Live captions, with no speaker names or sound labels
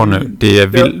Det er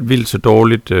vildt så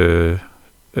dårligt. Det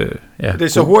er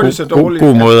så hurtigt, så dårligt.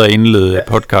 God måde at indlede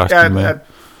podcasten med.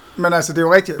 Men altså, det er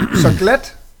jo rigtigt. Så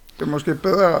glat, det er måske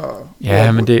bedre.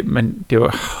 Ja, men det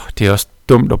er også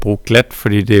dumt at bruge glat,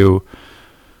 fordi det er jo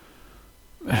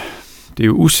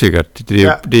usikkert.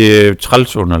 Det er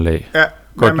trælsunderlag. Ja,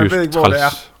 godt, man ved ikke, hvor det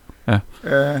er. Ja.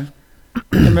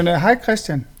 Men hej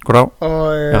Christian. Goddag.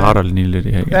 Og, jeg retter lige lidt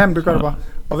i her. Ja, men det gør du bare.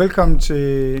 Og velkommen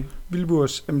til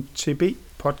Vildburs MTB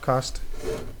podcast.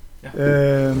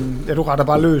 Ja. Du retter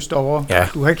bare løst over. Ja.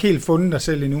 Du har ikke helt fundet dig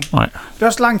selv endnu. Nej. Det er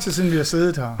også lang tid siden, vi har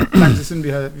siddet her. Lang tid siden, vi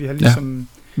har ligesom...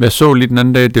 Ja. Jeg så lige den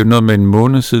anden dag, det er jo noget med en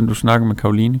måned siden, du snakkede med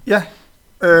Karoline. Ja.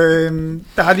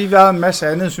 Der har lige været en masse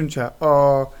andet, synes jeg.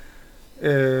 Og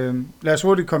lad os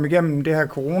hurtigt komme igennem det her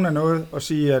corona noget, og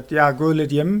sige, at jeg har gået lidt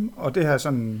hjemme, og det her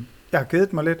sådan... Jeg har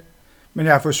kedet mig lidt, men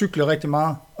jeg har fået cyklet rigtig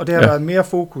meget. Og det har været mere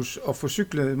fokus at få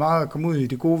cyklet meget og komme ud i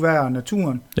det gode vejr og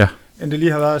naturen, end det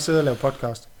lige har været at sidde og lave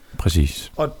podcast.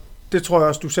 Præcis. Og det tror jeg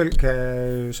også, du selv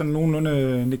kan sådan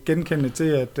nogenlunde genkende til,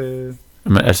 at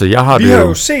men, altså, vi har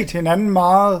jo set hinanden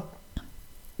meget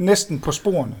næsten på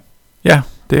sporene. Ja,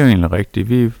 det er jo egentlig rigtigt.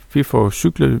 Vi får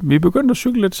cyklet. Vi er begyndt at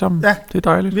cykle lidt sammen. Ja, det er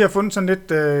dejligt. Vi har fundet sådan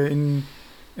lidt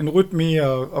en rytme i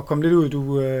at komme lidt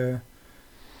ud.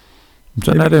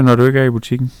 Sådan er det, når du ikke er i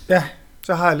butikken. Ja,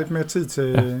 så har jeg lidt mere tid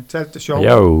til alt det sjove.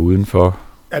 Jeg er jo udenfor.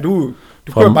 Ja, du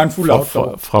kører bare en fuld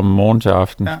outdoor. Fra morgen til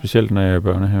aften, specielt når jeg er i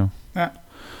børnehave. Ja.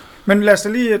 Men lad os da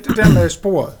lige det der med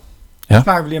sporet. Så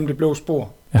snakker vi lige om det blå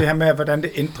spor. Ja. Det her med, hvordan det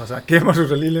ændrer sig. Gemmer du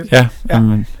dig lige lidt? Ja.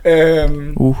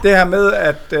 Det her med,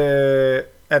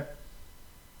 at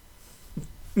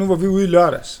nu var vi ude i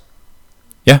lørdags.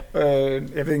 Ja. Jeg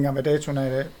ved ikke engang, hvad datoen er i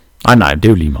dag. Nej, det er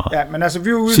jo lige meget. Ja, men altså,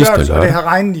 vi var ude i lørdags, og det har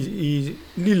regnet i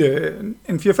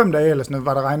en 4-5 dage eller sådan noget,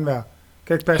 var der regnvejr.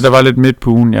 Kan ikke passe? Ja, der var lidt midt på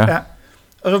ugen, ja.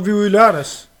 Og så var vi ude i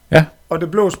lørdags. Ja. Og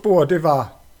det blå spor, det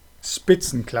var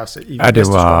spidsenklasse i det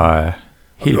var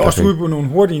helt og du var også ude på nogle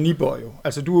hurtige nipper jo.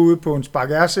 Altså, du er ude på en Spark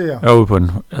RC'er. Jeg var ude på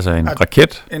en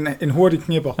raket. En hurtig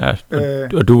knipper. Ja,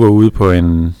 og du var ude på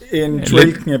en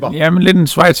trail-knipper. Ja, men lidt en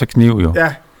Schweizer-kniv jo.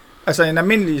 Ja, altså en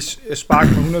almindelig Spark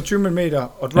med 120 mm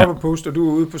og dropper post, og du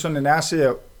er ude på sådan en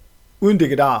RC'er uden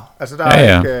digedar. Altså, der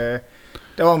er ikke...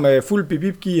 Der var med fuld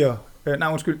bip-gear.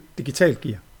 Digitalt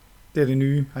gear. Det er det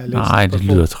nye, har jeg læst. Nej, det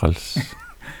lyder træls.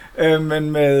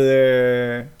 Men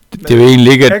med... Det er jo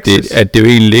egentlig ikke,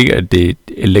 at det er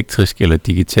elektrisk eller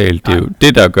digitalt. Det er jo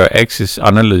det, der gør Axis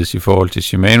anderledes i forhold til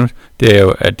Shimano. Det er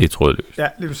jo, at det er trådløst. Ja,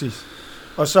 lige præcis.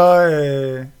 Og så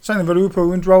sådan var du ude på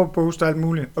uden dropper post og alt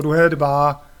muligt. Og du havde det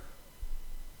bare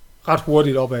ret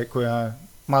hurtigt opad, kunne jeg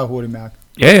meget hurtigt mærke.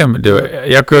 Ja, men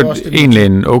jeg kørte egentlig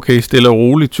en okay stille og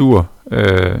rolig tur,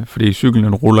 fordi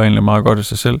cyklen ruller egentlig meget godt af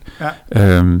sig selv.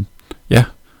 Ja.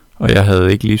 Og jeg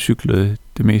havde ikke lige cyklet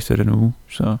det meste af den uge,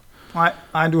 så...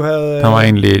 Nej, du havde...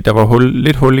 Der var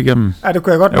lidt hul igennem. Ja, det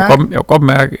kunne jeg godt mærke. Jeg kunne godt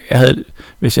mærke,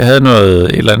 hvis jeg havde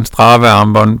et eller andet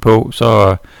Strava-armbånd på,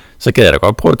 så gad jeg da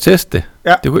godt prøve at teste det.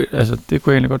 Ja. Det kunne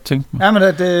jeg egentlig godt tænke mig. Ja, men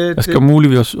jeg skal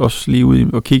muligvis også lige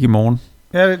ud og kigge i morgen.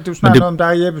 Ja, du snakker noget om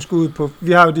dig, Jeppe, skulle ud på.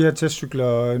 Vi har jo de her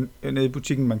testcykler nede i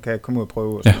butikken, man kan komme ud og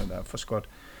prøve og sådan noget der for skot.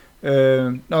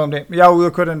 Om det. Jeg var ude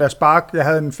og køre den der Spark. Jeg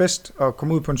havde en fest og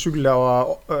kom ud på en cykel, der var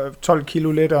 12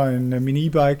 kilo lettere end min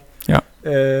e-bike. Ja.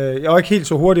 Jeg var ikke helt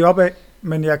så hurtigt opad,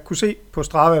 men jeg kunne se på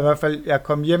Strava i hvert fald, jeg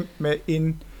kom hjem med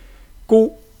en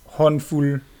god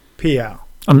håndfuld PR.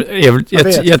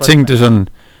 Jeg tænkte sådan,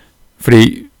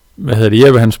 fordi,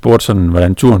 Jeppe han spurgte sådan,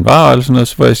 hvordan turen var og sådan noget,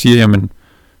 så hvor jeg siger, jamen,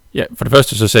 ja, for det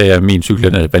første så sagde jeg, at min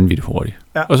cykel er vanvittigt hurtig.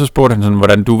 Ja. Og så spurgte han sådan,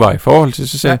 hvordan du var i forhold til,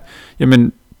 så sagde jeg,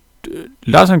 jamen,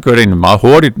 Lars han kørte egentlig meget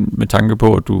hurtigt med tanke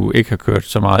på, at du ikke har kørt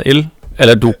så meget el,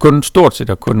 eller du kun stort set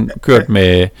har kun kørt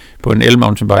på en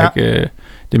el-mountainbike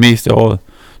det meste af året.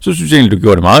 Så synes jeg egentlig, du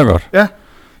gjorde det meget godt. Ja,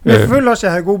 men jeg følte også, at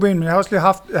jeg havde gode ben, men jeg har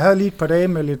også jeg havde lige et par dage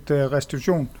med lidt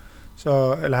restitution,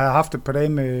 eller har haft et par dage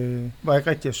med, hvor jeg ikke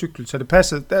rigtig har cyklet, så det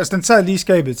passede. Altså, den sad lige i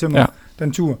skabet til mig,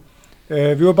 den tur.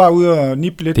 Vi var bare ude og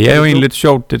nippe lidt. Det er jo egentlig lidt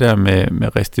sjovt, det der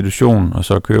med restitution, og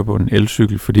så at køre på en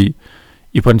elcykel, fordi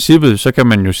i princippet, så kan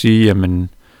man jo sige, jamen,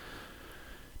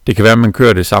 det kan være, at man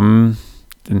kører det samme,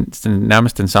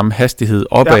 nærmest den samme hastighed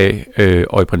opad,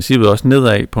 og i princippet også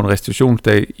nedad på en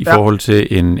restitutionsdag, i forhold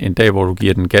til en dag, hvor du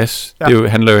giver den gas. Ja.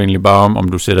 Det handler jo egentlig bare om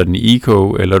du sætter den i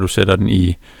Eco, eller du sætter den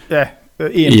i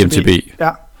EMTB. Ja,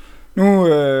 nu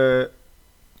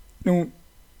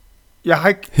jeg har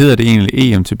ikke... Hedder det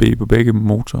egentlig EMTB på begge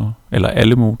motorer? Eller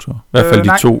alle motorer? I hvert fald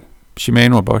de to,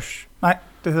 Shimano og Bosch. Nej,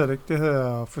 det hedder det ikke. Det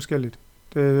hedder forskelligt.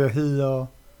 Der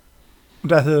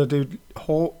hedder det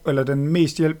eller den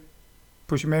mest hjælp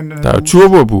på Shimano. Der er jo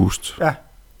Turbo Boost. Ja,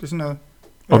 det er sådan noget.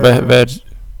 Og hvad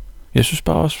jeg synes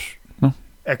bare også...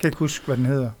 Jeg kan ikke huske, hvad den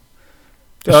hedder.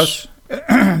 Det er også...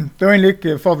 det var egentlig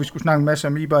ikke, for at vi skulle snakke en masse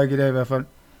om e-bike i dag i hvert fald.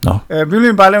 Nå. Vi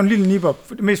vil bare lave en lille nip-up.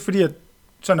 Mest fordi, at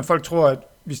sådan at folk tror, at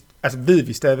vi, altså ved, at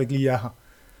vi stadigvæk lige er her.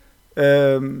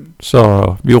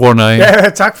 Så vi runder af. Ja,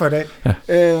 tak for i dag. Ja.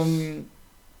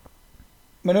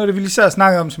 Men noget af det, vi lige sad og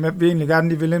snakkede om, som vi egentlig gerne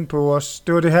lige ville ind på også,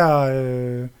 det var det her,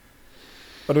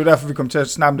 og det var derfor, vi kom til at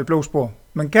snakke om det blå spor.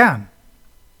 Men Gjern.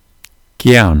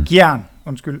 Gjern,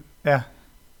 undskyld. Ja.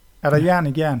 Er der jern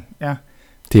i Gjern? Ja.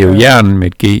 Det er jo jern med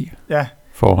et G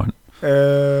foran.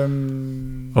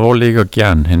 Og hvor ligger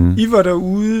Gjern henne? I var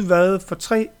derude, hvad, for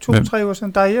 2-3 år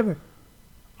siden? Der er Jeppe.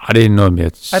 Det er noget mere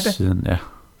siden, ja.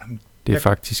 Det er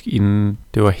faktisk inden,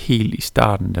 det var helt i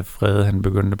starten, da Frede han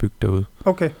begyndte at bygge derude.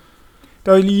 Okay.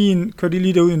 Der var kørte I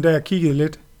lige derude en dag og kiggede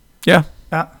lidt. Ja.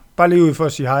 Ja, bare lige ud for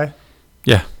at sige hej.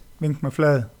 Ja. Vink med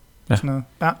flaget. Ja. Sådan noget.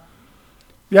 Ja.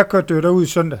 Jeg kørte jo derude i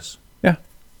søndags. Ja.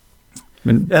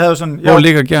 Men jeg havde sådan, hvor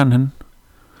ligger Gjern henne?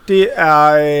 Det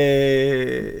er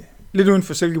lidt uden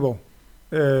for Silkeborg.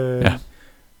 Ja.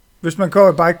 Hvis man går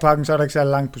i bikeparken, så er der ikke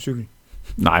særlig langt på cykel.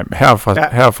 Nej, men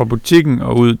her fra butikken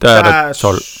og ud, der er der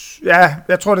 12. Ja,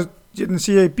 jeg tror, den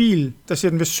siger i bil, der siger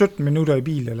den ved 17 minutter i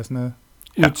bil, eller sådan noget.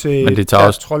 Ud til men det tager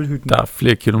også, Troldhytten. Der er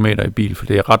flere kilometer i bil, for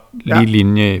det er ret lige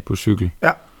linje på cykel.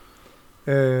 Ja.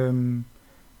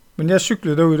 Men jeg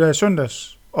cyklede derude der i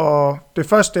søndags, og det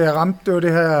første, jeg ramte, det var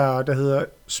det her, der hedder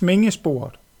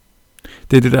Smingesporet.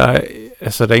 Det er det der,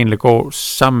 altså der egentlig går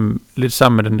lidt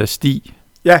sammen med den der sti.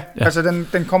 Ja. Altså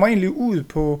den kommer egentlig ud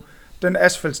på den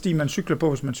asfaltsti, man cykler på,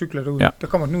 hvis man cykler derude. Ja. Der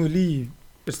kommer den ud lige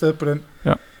et sted på den.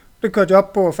 Ja. Det kørte jeg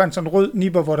op på og fandt sådan en rød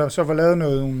nipper, hvor der så var lavet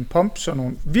nogle pumps og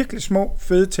nogle virkelig små,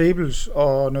 fede tables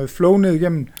og noget flow ned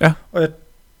igennem. Ja. Og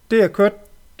det jeg kørte,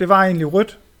 det var egentlig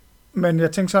rødt, men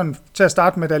jeg tænkte sådan, til at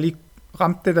starte med, da jeg lige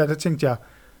ramte det der tænkte jeg,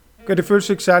 det føles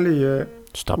ikke særlig...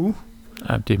 Stop.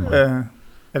 Ja, det er mor.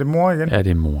 Er det mor igen? Ja,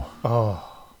 det er mor.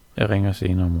 Jeg ringer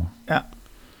senere, mor. Ja.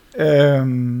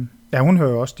 Ja, hun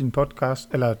hører også din podcast,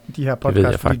 eller de her podcast, det ved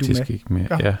jeg faktisk ikke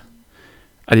mere. Ja.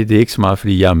 Det er ikke så meget,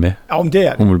 fordi jeg er med. Ja, det er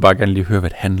det. Hun vil bare gerne lige høre, hvad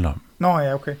det handler om. Nå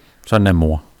ja, okay. Sådan er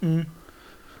mor. Mm.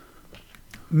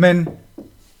 Men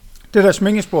det der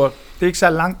smingespor, det er ikke så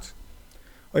langt.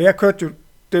 Og jeg kørte jo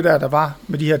det der var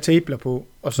med de her tabler på,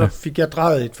 og så fik jeg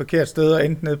drejet et forkert sted og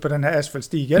endte ned på den her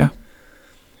asfaltsti igen. Ja.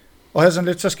 Og havde sådan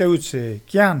lidt, så skal jeg ud til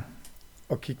Gjern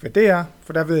og kigge, hvad det er,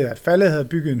 for der ved jeg, at Falle havde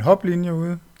bygget en hoplinje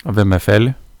ude. Og hvem er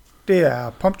Falle? Det er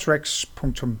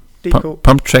pumptracks.dk.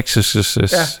 Pumptracks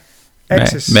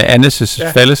med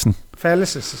Annes' Fallesen.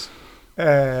 Fallesen.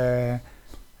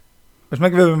 Hvis man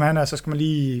ikke ved, hvem han er, så skal man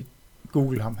lige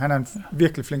google ham. Han er en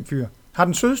virkelig flink fyr. Har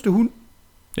den sødeste hund?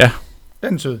 Ja.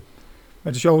 Den er sød.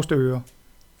 Med det sjoveste ører.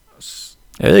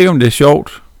 Jeg ved ikke, om det er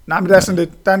sjovt. Nej, men der er sådan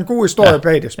lidt, der er en god historie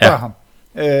bag det. Spørg ham.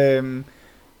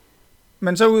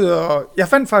 Men så ud og... Jeg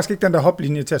fandt faktisk ikke den der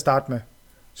hoplinje til at starte med.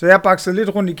 Så jeg baksede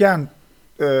lidt rundt i Gjern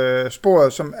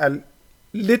sporet, som er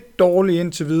lidt dårligt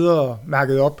indtil videre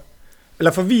mærket op.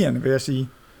 Eller forvirrende, vil jeg sige.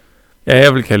 Ja,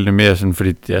 jeg vil kalde det mere sådan,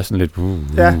 fordi det er sådan lidt...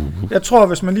 Ja, jeg tror,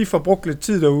 hvis man lige får brugt lidt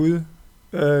tid derude,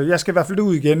 jeg skal i hvert fald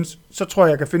ud igen, så tror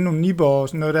jeg kan finde nogle nipper og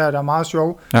sådan noget der er meget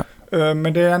sjov. Ja.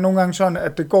 Men det er nogle gange sådan,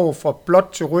 at det går fra blåt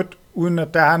til rødt, uden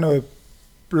at der er noget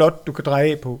blåt, du kan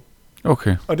dreje af på.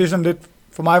 Okay. Og det er sådan lidt,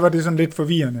 for mig var det sådan lidt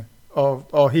forvirrende,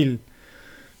 og helt...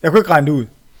 Jeg kunne ikke regne det ud.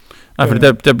 Nej, for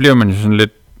der bliver man jo sådan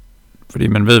lidt... Fordi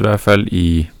man ved i hvert fald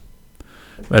i...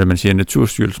 Hvad det man siger?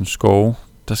 Naturstyrelsens skove,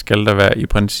 der skal der være i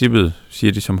princippet,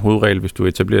 siger de som hovedregel, hvis du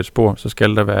etablerer et spor, så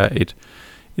skal der være et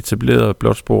etableret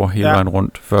blåt spor hele vejen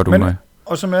rundt, før du må...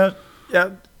 Og som jeg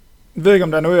ved ikke,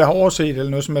 om der er noget, jeg har overset eller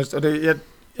noget som helst, og det,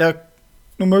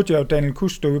 nu mødte jeg jo Daniel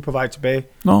Kusk derude på vej tilbage.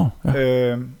 Nå,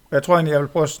 ja. Jeg tror egentlig, jeg vil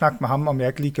prøve at snakke med ham, om jeg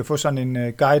ikke lige kan få sådan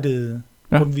en guided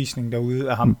rundvisning derude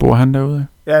af ham. Bor han derude?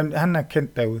 Ja, han er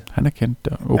kendt derude. Han er kendt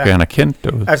derude. Okay, ja. Han er kendt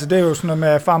derude. Altså, det er jo sådan noget med,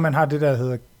 at farmand har det, der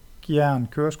hedder Gjern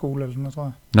Køreskole, eller sådan noget, tror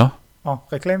jeg. Nå.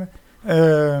 Reklame.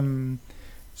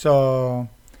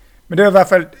 Men det var i hvert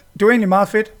fald, det var egentlig meget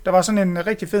fedt. Der var sådan en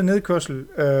rigtig fed nedkørsel,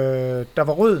 der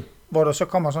var rød, hvor der så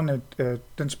kommer sådan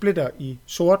den splitter i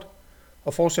sort,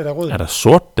 og fortsætter rød. Er der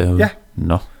sort derude? Ja.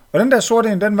 Nå. Og den der sorte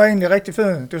en, den var egentlig rigtig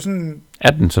fed. Det var sådan...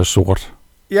 Er den så sort?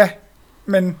 Ja,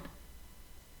 men...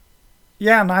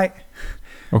 Ja og nej.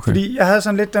 Okay. Fordi jeg havde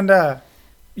sådan lidt den der...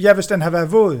 Ja, hvis den havde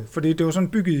været våd, fordi det var sådan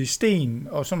bygget i sten,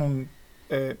 og sådan nogle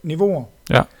niveauer.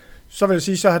 Ja. Så vil jeg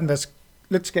sige, så havde den været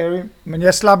lidt scary. Men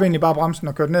jeg slap egentlig bare bremsen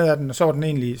og kørte ned ad den, og så var den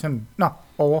egentlig sådan,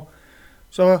 over.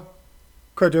 Så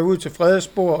kørte jeg ud til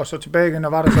Fredesspor, og så tilbage igen,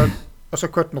 og var der så... Og så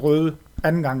kørte den røde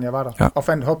anden gang, jeg var der. Ja. Og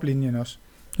fandt hoplinjen også.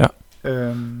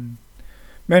 Ja.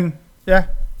 Men ja,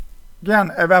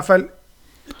 Gjern er i hvert fald...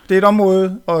 det er et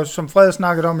område, og som Fred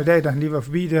snakkede om i dag, da han lige var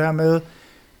forbi det her med,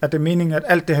 at det er meningen, at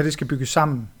alt det her, det skal bygges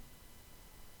sammen.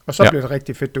 Og så bliver det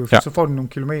rigtig fedt derude, for så får du nogle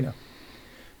kilometer.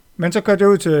 Men så kører det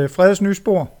ud til Freds nye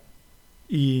spor.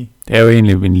 Det er jo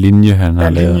egentlig en linje, han har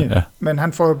lavet. Ja. Men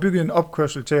han får bygget en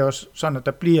opkørsel til os, sådan at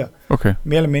der bliver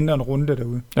mere eller mindre en runde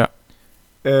derude. Ja.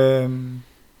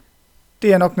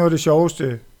 Det er nok noget af det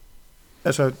sjoveste,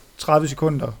 altså 30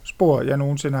 sekunder spor, jeg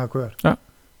nogensinde har kørt. Ja.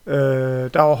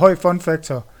 Der var høj fun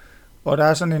factor, og der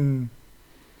er sådan en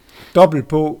dobbelt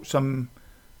på, som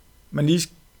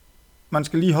man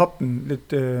skal lige hoppe den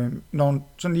lidt, når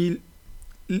sådan lige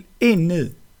en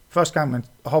ned, første gang man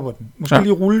hopper den. Måske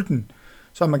lige rulle den,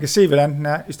 så man kan se, hvordan den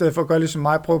er, i stedet for at gøre ligesom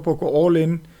mig, prøve på at gå all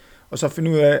in, og så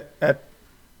finde ud af, at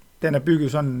den er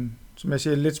bygget sådan, som jeg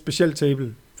siger, lidt speciel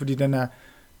table, fordi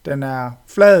den er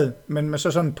flad, men med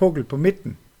sådan en pukkel på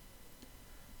midten.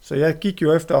 Så jeg gik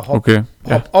jo efter at hoppe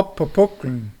op på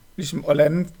puklen, ligesom og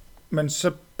lande, men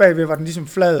så bagved var den ligesom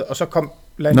flad, og så kom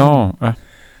landingen.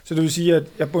 Så det vil sige, at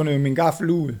jeg bundede min gaffel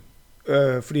ud,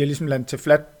 fordi jeg ligesom landede til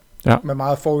flat med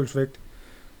meget forhjulsvægt.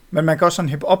 Men man kan også sådan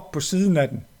hippe op på siden af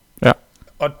den. Ja.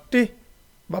 Og det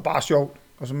var bare sjovt.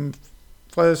 Og som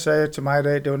Fred sagde til mig i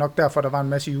dag, det var nok derfor, der var en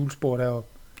masse hjulspor deroppe.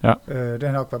 Ja. Det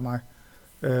har nok været mig.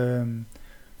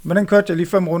 Men den kørte jeg lige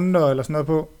 5 runder eller sådan noget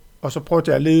på, og så prøvede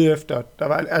jeg at lede efter. Der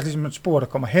var altså ligesom et spor, der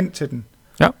kommer hen til den.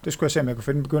 Ja. Det skulle jeg se, om jeg kunne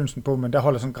finde begyndelsen på, men der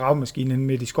holder sådan en gravemaskine inde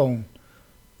midt i skoven.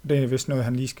 Det er vist noget,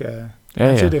 han lige skal...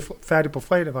 Han siger, det er færdigt på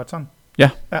fredag, var det sådan? Ja.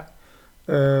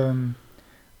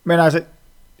 Men altså,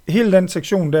 hele den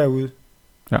sektion derude,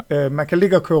 man kan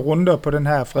ligge og køre runder på den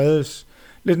her Fredes,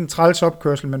 lidt en træls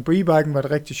opkørsel, men på e-biken var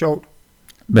det rigtig sjovt.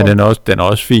 Men den er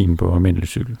også fin på almindelig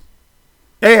cykel.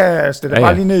 Ja, altså det er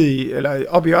bare lige ned i, eller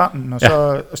op i ørnen, og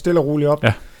så stille og roligt op.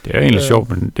 Ja, det er jo egentlig sjovt,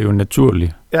 men det er jo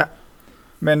naturligt. Ja,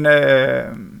 men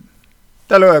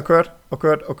der lå jeg kørt.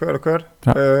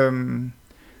 Ja.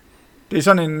 Det er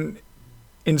sådan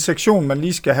en sektion, man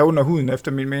lige skal have under huden,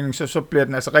 efter min mening, så bliver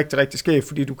den altså rigtig, rigtig skæv,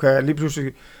 fordi du kan lige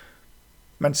pludselig,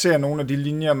 man ser nogle af de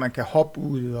linjer, man kan hoppe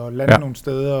ud og lande nogle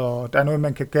steder, og der er noget,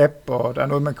 man kan gappe, og der er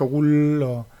noget, man kan rulle.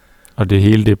 Og det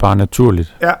hele, det er bare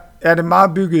naturligt. Ja, det er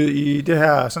meget bygget i det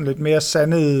her sådan lidt mere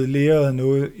sandede, lerede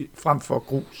noget, frem for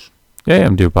grus. Ja,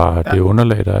 jamen det er jo bare det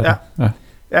underlag, der er der.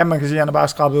 Ja, man kan sige, at han har bare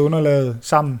skrabet underlaget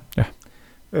sammen. Ja.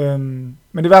 Men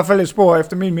det er i hvert fald et spor,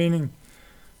 efter min mening,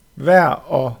 værd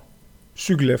at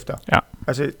cykle efter. Ja.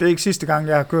 Altså, det er ikke sidste gang,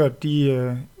 jeg har kørt det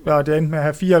endte med at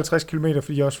have 54 km,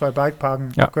 fordi jeg også var i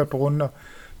bikeparken og kørt på runder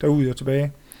derud og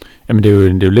tilbage. Jamen, det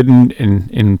er jo lidt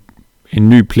en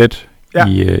ny plet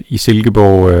i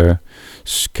Silkeborg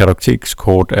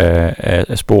kartotekskort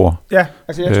af spor. Ja,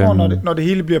 altså jeg tror, når det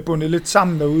hele bliver bundet lidt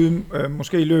sammen derude,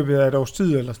 måske i løbet af et års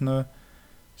tid eller sådan noget,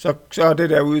 så er det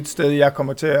derude et sted, jeg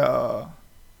kommer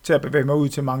til at bevæge mig ud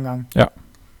til mange gange. Ja.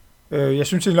 Jeg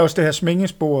synes egentlig også, det her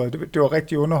smængespor, det var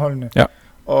rigtig underholdende. Ja.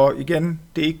 Og igen,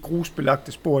 det er ikke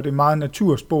grusbelagte spor, det er meget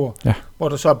naturspor, hvor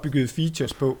der så er bygget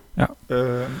features på. Ja.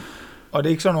 Og det er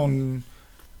ikke sådan nogle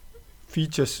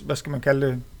features, hvad skal man kalde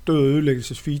det, død- og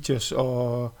ødelæggelsesfeatures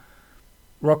og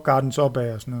rock gardens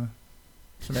opad og sådan noget,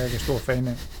 som jeg ikke er stor fan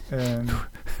af.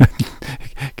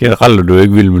 Generelt er du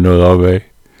ikke vild med noget opad?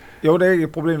 Jo, det er ikke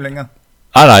et problem længere.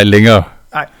 Nej, længere.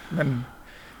 Nej, men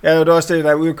jeg er jo også det, der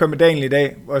er ude og køre med Daniel i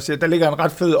dag, hvor jeg siger, der ligger en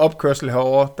ret fed opkørsel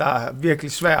herovre, der er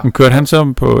virkelig svær. Men kørte han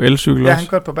så på elcykel også? Ja, han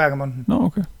kørte på Bergamonden. Nå,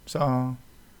 okay. Så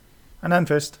han er en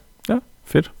fest. Ja,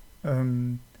 fedt.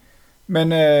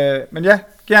 Men ja,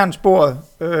 gerne sporet,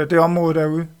 det område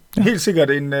derude. Ja. Helt sikkert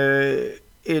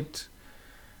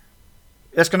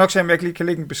jeg skal nok se, om jeg lige kan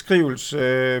lægge en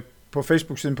beskrivelse på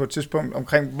Facebook-siden på et tidspunkt,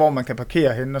 omkring hvor man kan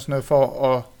parkere henne og sådan noget,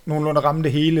 for at nogenlunde ramme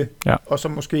det hele. Ja. Og så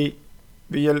måske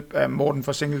ved hjælp af Morten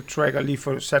fra Single Tracker lige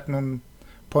få sat nogle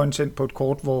points ind på et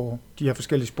kort, hvor de her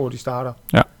forskellige spor, de starter.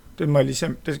 Ja. Det må jeg lige se.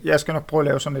 Jeg skal nok prøve at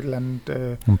lave sådan et eller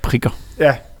andet... Nogle prikker.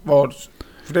 Ja,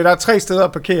 for der er 3 steder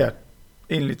at parkere,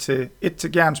 egentlig et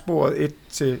til Gjernsporet, et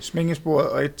til Smingesporet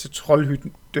og et til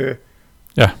Troldhytten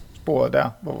sporet der,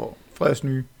 hvor Freds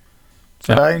nye.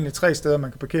 Så der er egentlig 3 steder,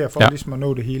 man kan parkere for ligesom at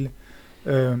nå det hele.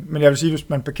 Men jeg vil sige, hvis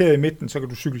man parkerer i midten, så kan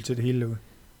du cykle til det hele derude.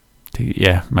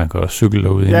 Man kan også cykle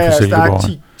derude inden for Silkeborg.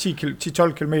 Der er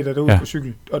 10-12 km derude på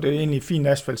cykel, og det er egentlig fin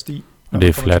asfaltsti. Og det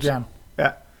er fladt.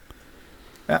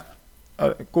 Ja,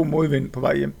 og god modvind på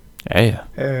vej hjem. Ja.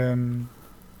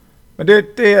 Men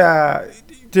det er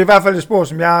i hvert fald et spor,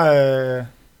 som jeg...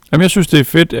 Jamen, jeg synes, det er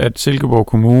fedt, at Silkeborg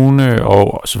Kommune,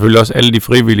 og selvfølgelig også alle de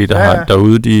frivillige, der har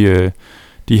derude,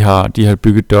 de har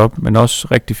bygget det op, men også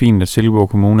rigtig fint, at Silkeborg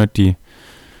Kommune, at de...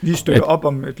 lige støtter op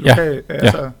om et lokalt...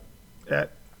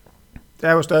 det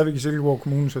er jo stadigvæk i Silkeborg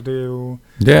Kommune, så det er jo...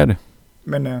 Det er det.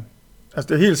 Men Altså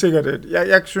det er helt sikkert, at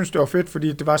jeg synes, det var fedt,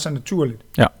 fordi det var så naturligt.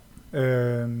 Ja.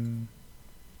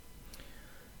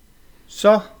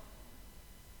 Så,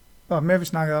 hvad var mere, vi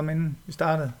snakkede om, inden vi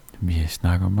startede? Vi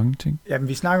snakker om mange ting. Jamen,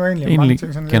 vi snakker egentlig om mange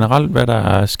ting. Sådan generelt, hvad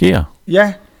der sker.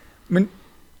 Ja, men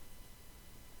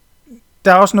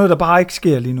der er også noget, der bare ikke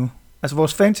sker lige nu. Altså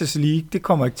vores Fantasy League, det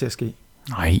kommer ikke til at ske.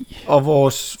 Nej. Og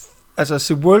vores,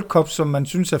 altså World Cup, som man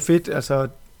synes er fedt, altså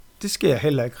det sker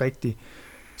heller ikke rigtigt.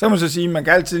 Så kan man så sige, man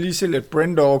kan altid lige se lidt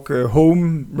Brendog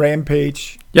Home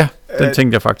Rampage. Ja, den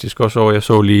tænkte jeg faktisk også over. Jeg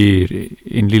så lige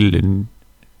en lille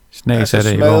snas af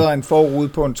det i går. Smadrer en forrude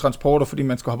på en transporter, fordi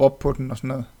man skal hoppe op på den og sådan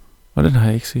noget. Og den har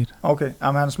jeg ikke set. Okay,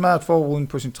 jamen han har smadret forruden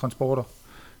på sin transporter.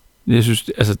 Jeg synes,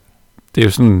 altså, det er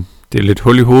jo sådan, det er lidt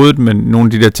hul i hovedet, men nogle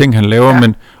af de der ting, han laver,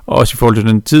 men også i forhold til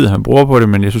den tid, han bruger på det,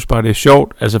 men jeg synes bare, det er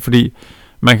sjovt, altså fordi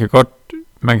man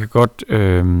kan godt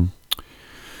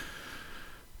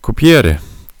kopiere det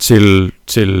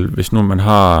til hvis nu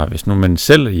man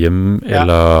selv er hjemme,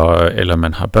 eller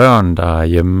man har børn, der er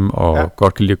hjemme, og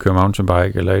godt kan lide at køre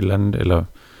mountainbike, eller et eller andet, eller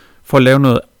for at lave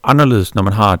noget anderledes, når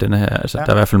man har den her, altså der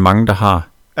er i hvert fald mange, der har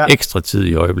ekstra tid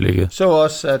i øjeblikket. Så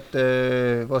også, at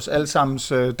vores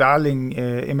allesammens darling,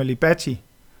 Emily Batty,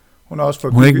 hun har også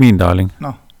fået... Hun er ikke min darling.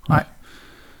 Nå,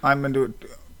 nej, men du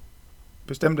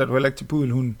bestemt er du heller ikke til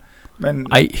pudelhunden. Men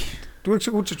du er ikke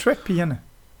så god til trackpigerne.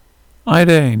 Nej,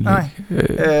 det er egentlig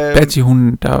ikke. Batty,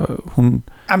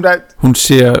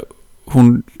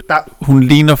 hun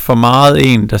ligner for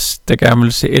meget en, der gerne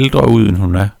vil se ældre ud, end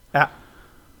hun er. Ja.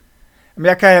 Men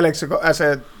jeg kan heller ikke så godt,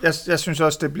 altså, jeg synes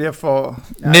også, det bliver for...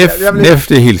 Nef,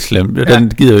 det er helt slemt. Den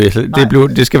gider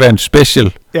jeg, det skal være en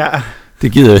special. Ja.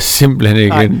 Det gider jeg simpelthen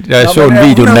ikke. Jeg så en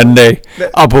video den anden dag.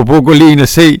 Apropos gå lige ind og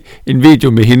se en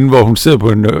video med hende, hvor hun sidder på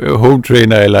en home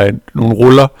trainer eller nogle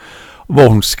ruller, hvor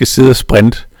hun skal sidde og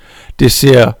sprinte. Det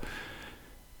ser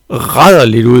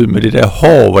rædderligt ud med det der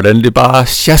hår, hvordan det bare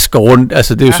sjasker rundt.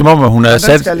 Altså det er jo som om, at hun har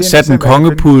sat en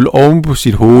kongepudel oven på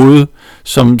sit hoved,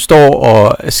 som står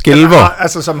og skælver.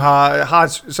 Altså som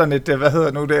har sådan et, hvad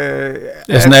hedder nu det?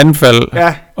 Ja, sådan en anfald.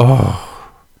 Ja.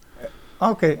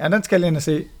 Okay, den skal jeg lige ind og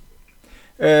se.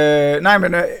 Nej,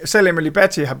 men selv Emily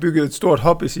Batty har bygget et stort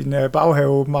hop i sin baghave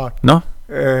åbenbart. Nå.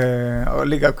 Og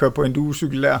ligger og kører på en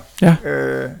duecykel der. Ja.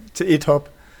 Til et hop.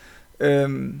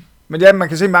 Men ja, man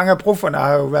kan se, at mange af profferne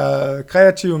har jo været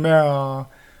kreative med at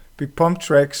bygge pump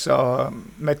tracks, og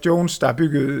Matt Jones, der har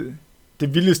bygget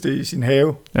det vildeste i sin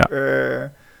have. Ja.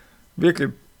 Virkelig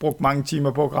brugt mange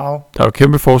timer på at grave. Der er jo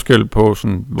kæmpe forskel på,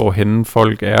 sådan, hvor henne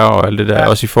folk er, og alt det der,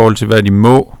 også i forhold til, hvad de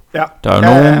må. Ja. Der er jo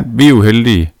nogen, vi er jo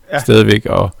heldige stadigvæk,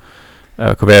 og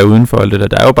kan være uden for alt det der.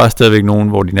 Der er jo bare stadigvæk nogen,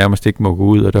 hvor de nærmest ikke må gå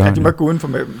ud af døren. Ja, de må ikke gå uden for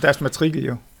deres matrikel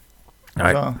jo.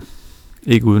 Nej,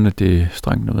 ikke uden at det er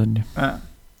strengt nødvendigt. Ja.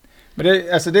 Men det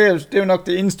er jo nok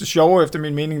det eneste sjove, efter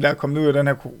min mening, der er kommet ud af den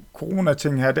her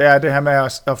corona-ting her, det er det her med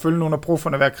at følge nogle af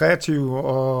profferne, være kreative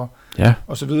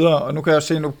og så videre. Og nu kan jeg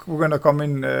se, nu begynder der komme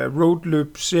en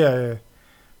roadløb-serie,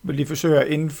 vil de forsøge at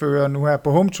indføre nu her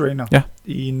på Home Trainer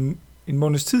i en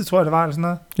måneds tid, tror jeg det var, eller sådan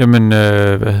noget. Jamen,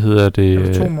 hvad hedder det?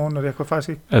 Det var 2 måneder, det kunne faktisk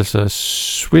ikke. Altså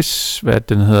Swiss, hvad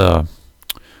den hedder?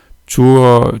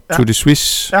 Tour de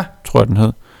Suisse, tror jeg den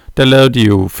hed. Der lavede de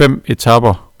jo 5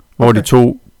 etaper, hvor de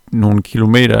tog nogle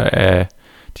kilometer af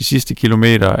de sidste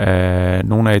kilometer af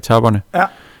nogle af etaperne. Ja.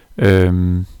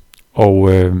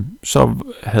 Så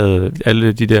havde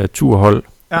alle de der turhold,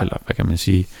 eller hvad kan man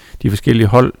sige, de forskellige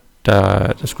hold,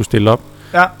 der skulle stille op,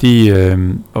 de,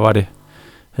 hvad var det?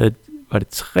 Var det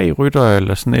 3 ryttere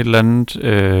eller sådan et eller andet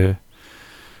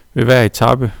ved hver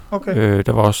etape. Okay.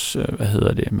 Der var også,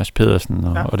 Mads Pedersen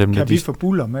og dem der. Kan vi få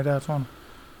buller med der, tror jeg?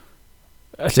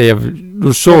 Altså,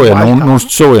 nu så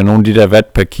jeg nogle af de der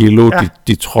watt per kilo,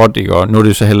 de trådte, ikke? Og nu er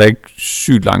det så heller ikke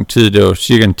sygt lang tid, det var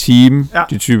cirka en time,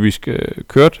 de typisk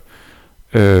kørt.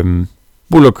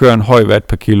 Buller kører en høj watt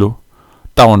per kilo.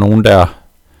 Der var nogen der...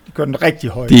 De kørte den rigtig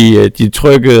høj. De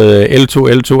trykkede L2,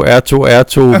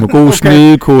 R2 med gode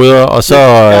snydekoder, og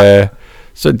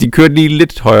så de kørte lige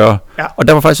lidt højere. Ja. Og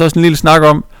der var faktisk også en lille snak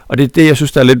om, og det er det, jeg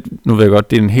synes, der er lidt... Nu ved jeg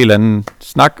godt, det er en helt anden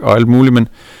snak og alt muligt, men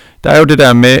der er jo det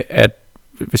der med, at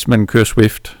hvis man kører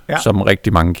Swift, som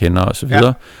rigtig mange kender og så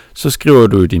videre, så skriver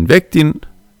du din vægt ind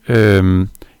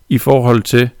i forhold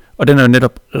til, og den er jo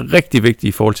netop rigtig vigtig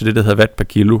i forhold til det, der hedder watt per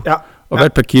kilo. Ja. Og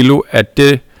watt per kilo er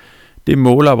det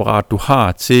måleapparat, du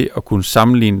har til at kunne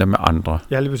sammenligne dig med andre.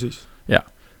 Ja, lige præcis. Ja.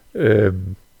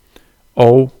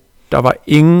 Og der var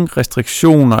ingen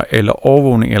restriktioner eller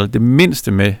overvågning, eller det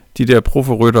mindste med de der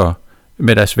profferryttere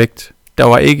med deres vægt. Der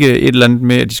var ikke et eller andet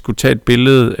med, at de skulle tage et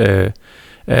billede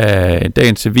af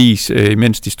dagens avis,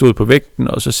 mens de stod på vægten,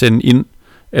 og så sende ind,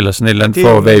 eller sådan et eller andet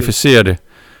for at verificere det.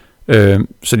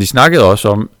 Så de snakkede også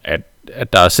om,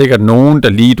 at der er sikkert nogen, der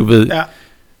lige, du ved,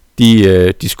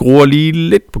 de skruer lige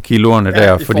lidt på kiloerne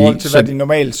der. I forhold til, hvad de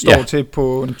normalt står til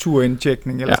på en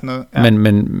turindtjekning eller sådan noget. Ja.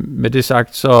 Men med det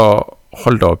sagt, så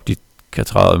hold da op, de kan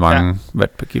træde mange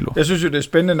watt per kilo. Jeg synes jo, det er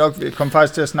spændende nok. Vi kom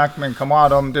faktisk til at snakke med en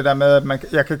kammerat om det der med, at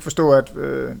jeg kan ikke forstå, at,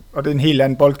 og det er en helt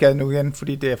anden boldgade nu igen,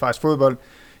 fordi det er faktisk fodbold.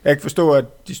 Jeg kan ikke forstå,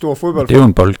 at de store fodboldforbund... Det er jo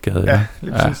en boldgade, ja.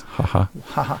 Lige præcis.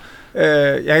 Haha.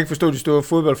 Jeg kan ikke forstå, at de store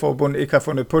fodboldforbund ikke har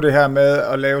fundet på det her med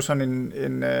at lave sådan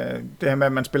en det her med,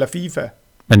 at man spiller FIFA.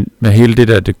 Men med hele det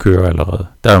der, det kører allerede.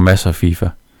 Der er jo masser af FIFA.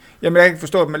 Jamen, jeg kan ikke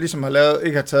forstå, at man ligesom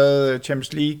ikke har taget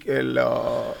Champions League,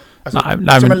 eller... Altså,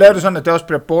 nej, så man laver det sådan, at det også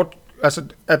bliver bort... Altså,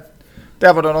 at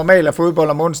der, hvor der normalt er fodbold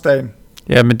om onsdagen...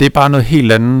 Ja, men det er bare noget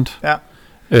helt andet.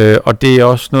 Ja. Og det er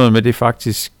også noget med det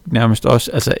faktisk nærmest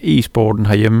også... Altså, e-sporten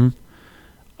herhjemme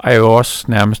er jo også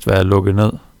nærmest været lukket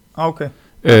ned. Okay.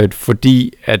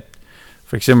 Fordi at...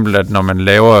 For eksempel, at når man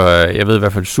laver... Jeg ved i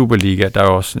hvert fald Superliga, der er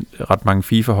jo også ret mange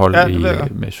FIFA-hold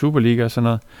med Superliga og sådan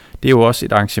noget. Det er jo også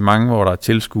et arrangement, hvor der er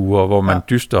tilskuere, hvor man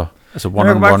dyster... Altså one-on-one.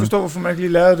 Jeg kan bare ikke forstå, hvorfor man ikke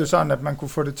lige lavede det sådan, at man kunne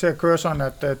få det til at køre sådan,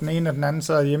 at den ene og den anden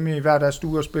sad hjemme i hver deres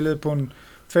stue og spillede på en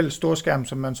fælles storskærm,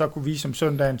 som man så kunne vise om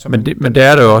søndagen. Men det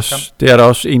er der også. Det er der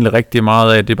også egentlig rigtig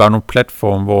meget af. Det er bare nogle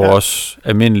platform, hvor også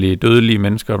almindelige dødelige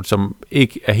mennesker, som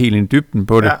ikke er helt i dybden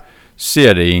på det,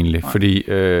 ser det egentlig. Nej. Fordi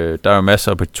der er jo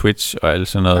masser på Twitch og alt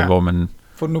sådan noget, hvor man...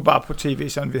 Få det nu bare på tv,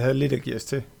 sådan vi havde lidt at give os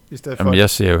til, i stedet for... Jamen, jeg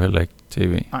ser jo heller ikke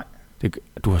tv. Nej.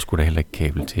 Du har sgu da heller ikke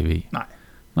kabel-tv.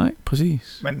 Nej,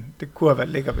 præcis. Men det kunne have været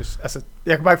lækker, hvis... Altså,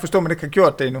 jeg kan bare ikke forstå, at man ikke har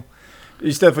gjort det endnu.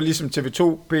 I stedet for ligesom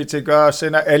TV2 PT gør og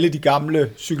sender alle de gamle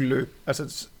cykelløb.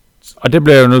 Altså, og det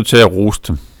bliver jeg jo nødt til at rose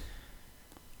dem.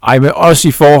 Ej, men også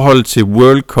i forhold til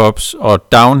World Cups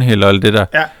og downhill og alt det der.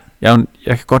 Ja.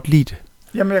 Jeg kan godt lide det.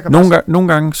 Jamen, jeg kan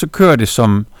nogle gange så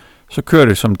kører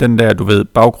det som den der, du ved,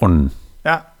 baggrunden.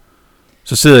 Ja.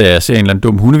 Så sidder jeg og ser en eller anden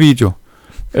dum hundevideo.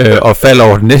 Og falder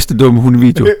over den næste dumme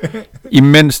hundevideo,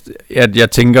 imens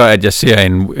jeg tænker, at jeg ser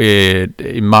en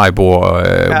Maribor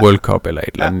World Cup eller et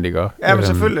eller andet, ikke? Ja, men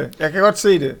selvfølgelig. Jeg kan godt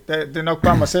se det. Det er nok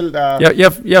bare mig selv,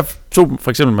 der... Jeg tog for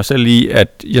eksempel mig selv i,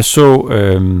 at jeg så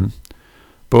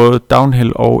både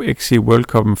Downhill og XC World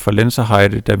Cup'en for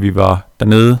Lenzerheide, da vi var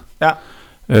dernede. Ja.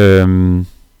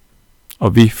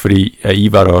 Og fordi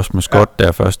I var der også med Scott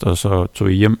der først, og så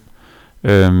tog I hjem.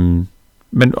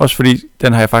 Men også fordi,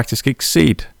 den har jeg faktisk ikke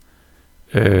set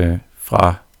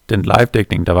fra den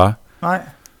live-dækning, der var. Nej.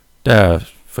 Der,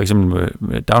 for eksempel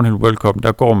med Downhill World Cup,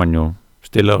 der går man jo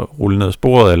stille og rulle ned ad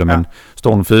sporet, eller man står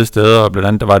nogle fede steder, og blandt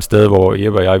andet, der var et sted, hvor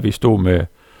Jeppe og jeg, vi stod med,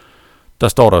 der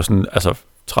står der sådan, altså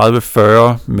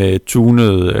 30-40 med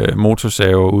tunede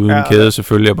motorsaver uden kæde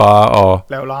selvfølgelig, bare og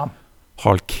lave larm.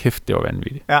 Hold kæft, det var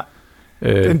vanvittigt. Ja.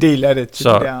 En del af det.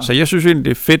 Så jeg synes egentlig,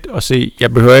 det er fedt at se.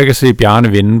 Jeg behøver ikke at se Bjarne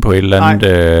vinde på et eller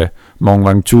andet Mont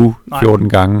Ventoux 14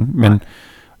 gange,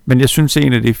 men jeg synes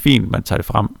egentlig, det er fint, man tager det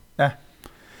frem. Ja.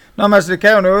 Nå, men altså, det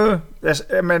kan jo noget.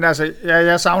 Men altså,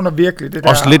 jeg savner virkelig det der.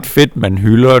 Også lidt fedt, man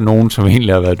hylder nogen, som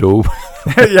egentlig har været dope.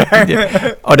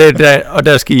 Og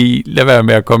der skal I lade være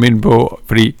med at komme ind på,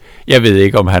 fordi jeg ved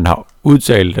ikke, om han har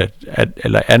udtalt,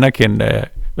 eller anerkendt,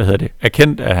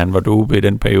 erkendt, at han var dope i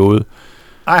den periode.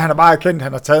 Nej, han har bare erkendt, at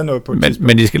han har taget noget på et tidspunkt.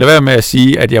 Men de skal lade være med at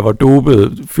sige, at jeg var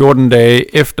dopet 14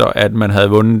 dage efter, at man havde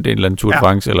vundet en eller anden Tour de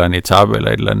France, eller en etape,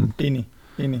 eller et eller andet.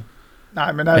 Enig.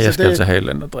 Nej, men altså, og jeg skal altså have et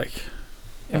eller andet at drikke.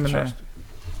 Jamen,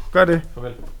 gør det.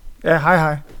 Farvel. Ja,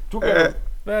 hej.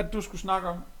 Hvad er det, du skulle snakke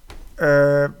om?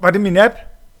 Var det min app?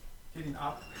 Det er din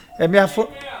app. Jamen, jeg har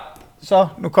fundet... Så,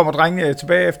 nu kommer drengen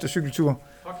tilbage efter cykeltur.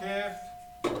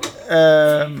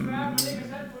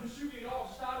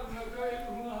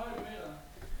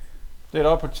 Det er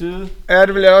da på tide. Ja,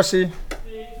 det vil jeg også sige.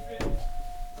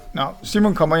 Nå,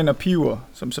 Simon kommer ind og piver,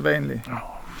 som så vanligt.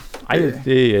 Ej,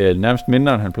 det er nærmest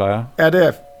mindre, end han plejer. Ja, det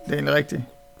er egentlig rigtigt.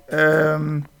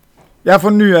 Jeg har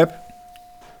fundet en ny app.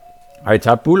 Har I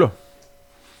tabt buller?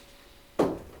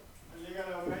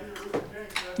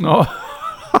 Nå.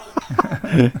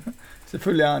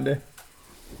 Selvfølgelig har han det.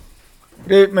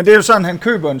 Men det er jo sådan, han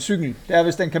køber en cykel. Det er,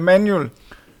 hvis den kan manual,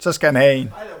 så skal han have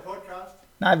en.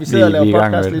 Nej, vi sidder og laver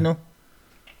podcast lige nu.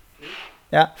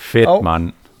 Ja. Fedt,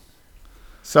 mand.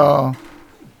 Så...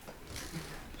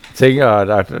 Jeg tænker,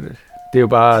 det er jo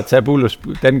bare at tage bullers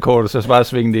dankort, og så bare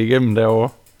svinge det igennem derovre.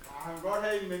 Han kan godt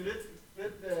have en, men lidt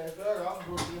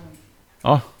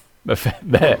større på.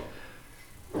 Hvad?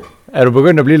 Er du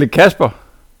begyndt at blive lidt Kasper?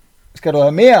 Skal du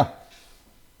have mere?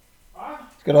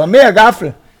 Skal du have mere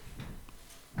gaffel?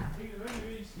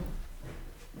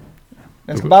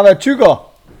 Den skal bare være tykkere.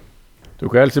 Du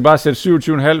kan altid bare sætte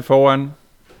 27,5 foran.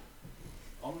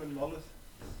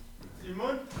 Simon?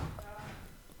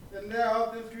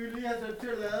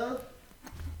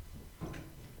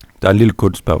 Der er en lille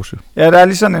kunstpause. Ja, der er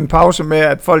lige sådan en pause med,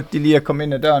 at folk de lige er kommet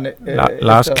ind ad døren.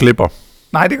 Lars klipper.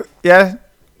 Nej,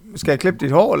 skal jeg klippe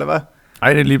dit hår, eller hvad?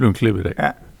 Nej, det er lige blevet klippet i dag. Ja,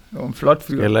 det var en flot fyr.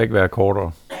 Det skal heller ikke være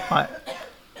kortere. Nej.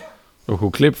 Du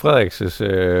kunne klippe Frederiks'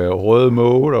 røde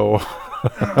måge derovre.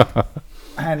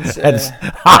 Hans det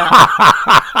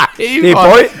er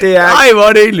boy, det er... Nej, hvor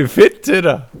er det egentlig fedt til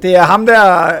dig. Det er ham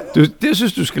der... Det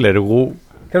synes du skal lade det ro.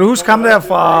 Kan du huske ham der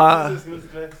fra...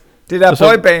 Det der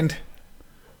boyband?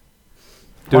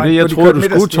 Det var det, jeg troede, du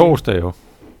skulle torsdag jo.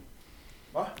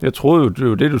 Jeg troede jo, det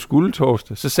var det, du skulle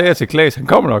torsdag. Så sagde jeg til Klaas, han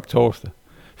kommer nok torsdag.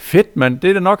 Fedt, mand. Det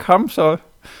er da nok ham, så.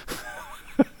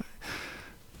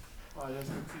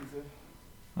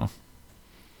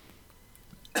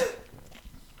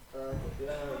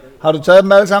 Har du taget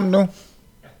dem alle sammen nu?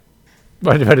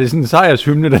 Var det sådan en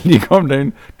sejrshymne, der lige kom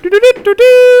derind?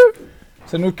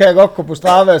 Så nu kan jeg godt gå på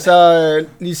Strava og så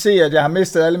lige se, at jeg har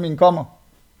mistet alle mine kommer.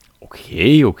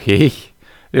 Okay.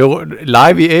 Det er jo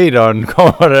live i æderen,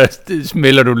 kommer der,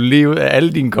 smelter du lige ud af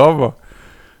alle dine kommer.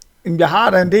 Jeg har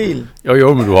da en del.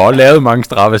 Jo, men du har også lavet mange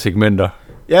Strava-segmenter.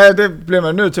 Ja, det bliver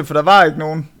man nødt til, for der var ikke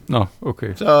nogen. Nå,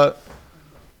 okay. Så...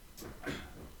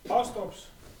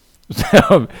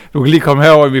 Du kan lige komme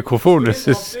herover i mikrofonen.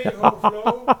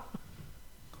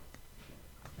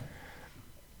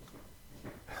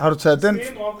 Har du taget den?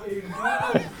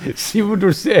 Simon,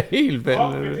 du ser helt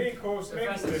bandet.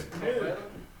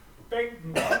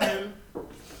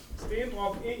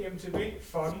 Stendrop EMTB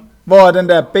Fun. Hvor er den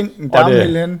der bænken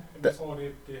downhill henne?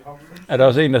 Er der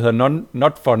også en, der hedder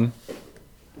Not Fun?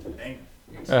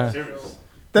 Ja.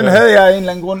 Den havde jeg af en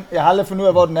eller anden grund. Jeg har aldrig fundet ud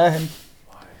af, hvor den er henne.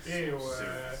 Det er jo...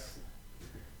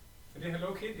 det er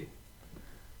Hello Kitty.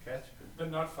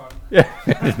 The Not Fun. Ja,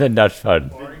 The Not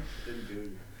Fun.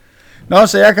 Nå,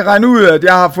 så jeg kan regne ud, at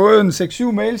jeg har fået en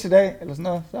 6-7 mails i dag, eller sådan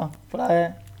noget. Så for dig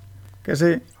af. Kan jeg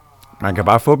se. Man kan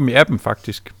bare få dem i appen,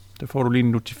 faktisk. Der får du lige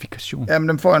en notifikation. Jamen,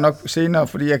 dem får jeg nok senere,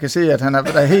 fordi jeg kan se, at han er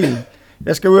der helt...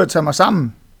 Jeg skal ud og tage mig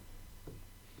sammen.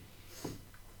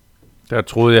 Der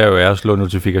troede jeg jo, at jeg slår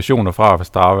notifikationer fra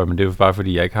Strava, men det er jo bare,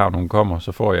 fordi jeg ikke har nogen kommer,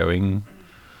 så får jeg jo ingen.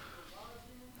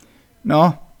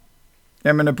 Nå.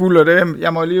 Jamen, buller det.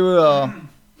 Jeg må lige ud og...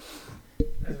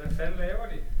 Altså, hvad fanden laver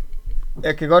de?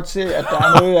 Jeg kan godt se, at der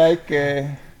er noget, jeg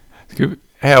ikke...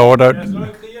 Herovre, der... Jeg har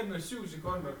slået krigeren med 7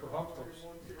 sekunder på hopdrops.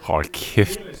 Hold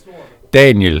kæft.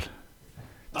 Daniel.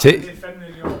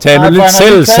 Tag nu lidt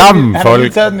selv sammen, folk. Han har lige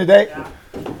taget den i dag. Ja.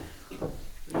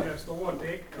 Det her store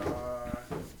dæk og...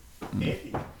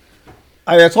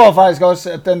 Ej, jeg tror faktisk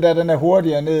også, at den er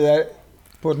hurtigere nedad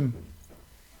på den.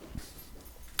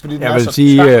 Fordi den jeg er vil så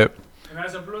sige... Den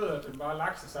er så blød, at den bare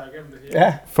lakser sig igennem det hele.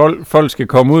 Ja. Folk skal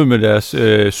komme ud med deres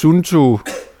Suntu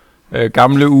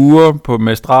gamle uger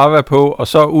med Strava på, og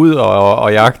så ud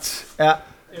og jagt. Ja. Jeg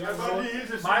kan godt lige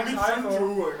hilse mit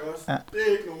Suntu-ur, ikke også? Ja. Det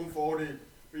er ikke nogen fordel.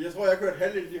 Jeg tror, jeg har kørt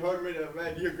halvdelen de højde meter, hvad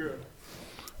de har kørt.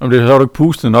 Om det så har du ikke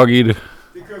pustet nok i det.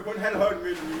 Det kører kun halv højde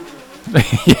meter.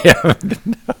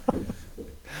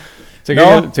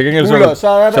 Ja, til gengæld så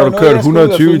har du kørt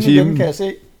 120 i timen. Kan jeg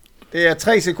se. Det er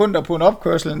 3 sekunder på en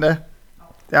opkørsel endda.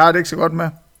 Det har det ikke så godt med.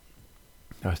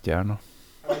 Der er stjerner.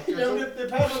 Jamen, det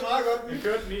passer meget godt. Vi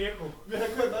kørte den i Eko. Vi har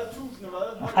kørt hvad? 1000 og hvad?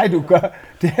 Nej, du gør.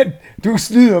 Du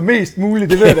snyder mest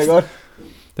muligt, det ved jeg da godt.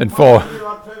 Den får...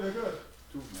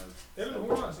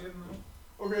 1100 siger den nu.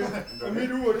 Okay, og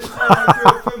mit ur, det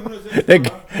er 500.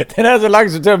 Den er så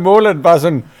langt til at måle den bare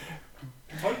sådan...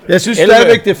 Jeg synes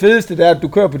stadigvæk det fedeste, det er, at du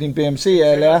kører på din BMC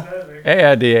ALR.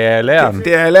 Ja, det er læreren.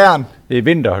 Det er ALR'en. Det er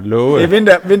vinterlåge. Det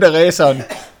er vinterraceren. Det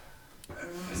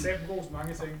er god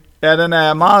mange ting. Ja, den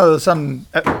er meget sådan...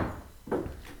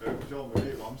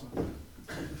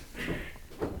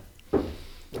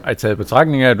 Ej, taget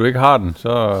betragtning af, at du ikke har den, så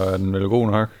er den vel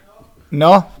god nok.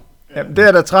 Nå, ja, det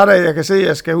er da træt af. Jeg kan se, at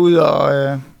jeg skal ud og...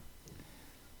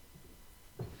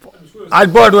 Ej,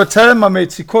 bror, du har taget mig med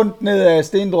et sekund ned af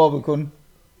stendroppet kun.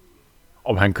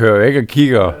 Om han kører jo ikke og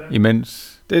kigger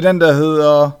imens. Det er den, der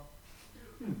hedder...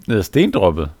 Ned af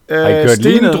stendroppet?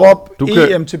 Stendrop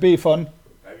EMTB Fun. Ja,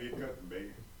 vi har kørt den begge.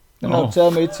 Den har du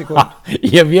taget med et sekund.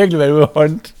 I har virkelig været ude af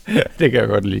hånd. Det kan jeg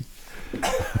godt lide.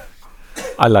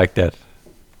 I like that.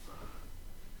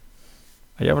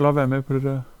 Jeg vil også være med på det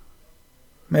der.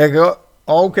 Men jeg kan...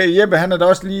 Okay, Jeppe, han er da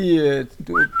også lige...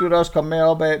 Du er da også kommet med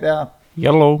op af der.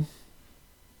 Yellow.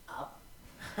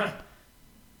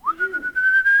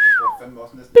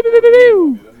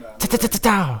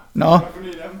 Nå.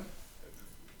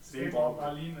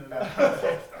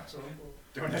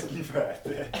 Det var næsten lige før.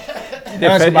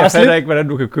 Jeg fatter ikke, hvordan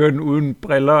du kan køre den uden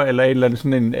briller, eller et eller andet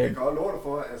sådan en... Jeg kan godt love dig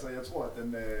for, altså jeg tror, at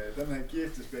den her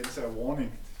gear-dispenser er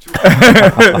warning.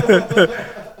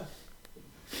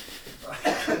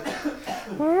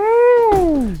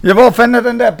 Ja, hvor fanden er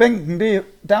den der bænken? Det er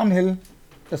downhill,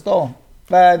 der står.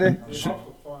 Hvad er det?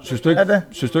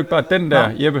 Synes du ikke bare den der,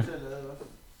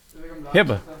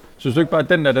 Jeppe? Synes du ikke bare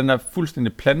den der, den er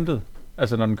fuldstændig plantet?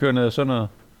 Altså når den kører ned og sådan noget?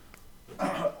 Den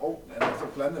er så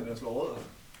plantet, den slår rødder.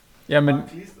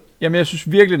 Jamen jeg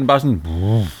synes virkelig, den bare sådan... Men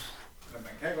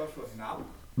man kan godt få sin arm.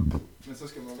 Men så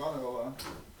skal man godt nok over.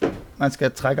 Man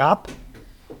skal trække op.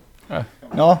 Ja.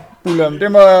 Nå, Ullum,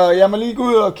 jeg må lige gå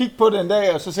ud og kigge på det en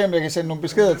dag, og så se om jeg kan sende nogle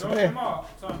beskeder tilbage. Den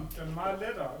er meget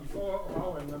lettere i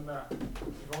forhold til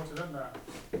den der.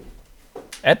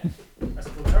 18?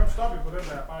 Altså, du kan jo stoppe på den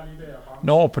der, bare lige der.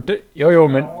 Nå, på det? Jo,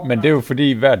 men det er jo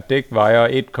fordi, hvert dæk vejer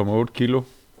 1,8 kilo.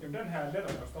 Jamen, den her er lettere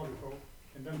at stoppe på,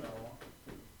 end den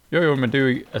derovre. Jo, men det er jo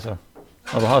ikke, altså,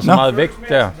 når du har så meget vægt der.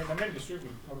 Det er en almindelig cykel,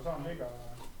 når du sådan ligger...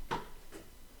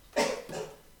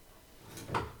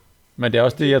 Men det er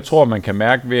også det, jeg tror, man kan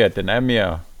mærke ved, at den er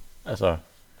mere, altså,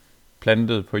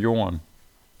 plantet på jorden.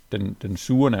 Den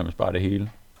suger nærmest bare det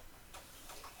hele.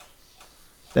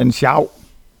 Den er sjov.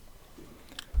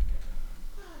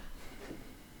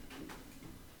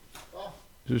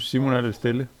 Jeg synes, Simon er lidt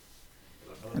stille.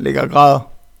 Han ligger og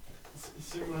græder.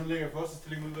 Simon han ligger første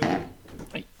stilling ud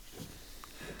af.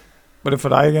 Var det for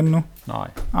dig igen nu? Nej.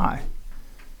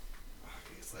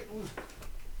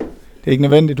 Det er ikke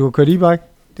nødvendigt, du har kørt e-bike.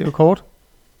 Det er jo kort.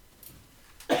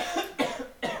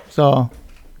 Så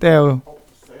det er jo...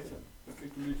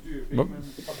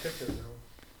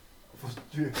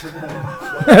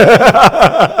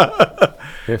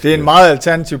 Det er en meget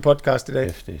alternativ podcast i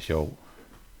dag. Det er sjovt.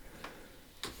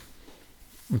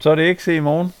 Så er det ikke se i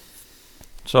morgen.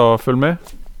 Så følg med.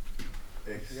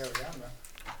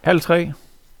 2:30.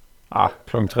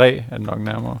 Klokken 3 er det nok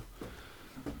nærmere.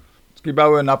 Skal I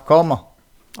bare ud og nappe kommer?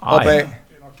 Opad. Det er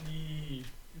nok lige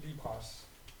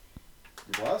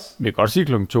pres. Vi kan godt sige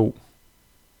klokken 2.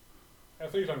 Jeg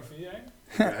er fri klokken 4,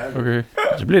 ikke? Okay,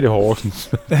 så bliver det Horsens.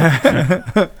 Jeg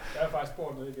er faktisk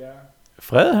spurgt nede i Bjerre.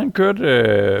 Fred, han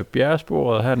kørte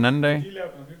bjerresporet her den anden dag. De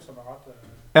lavede noget nyt, som er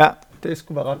ret... Ja, det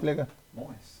skulle være ret lækkert.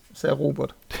 Sagde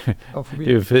Robert. Det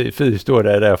er jo fed historie,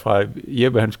 der er derfra.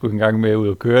 Jeppe, han skulle engang med ud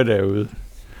og køre derude.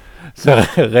 Så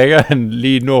ringer han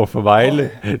lige nord for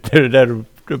Vejle. Det er der,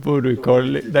 der boede du i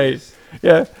Kolding. Nej,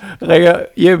 ja, ringer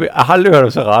Jeppe. Jeg har aldrig hørt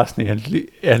dig så rasende i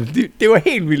hans liv. Det var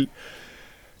helt vildt.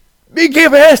 Min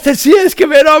GPS, den siger, jeg skal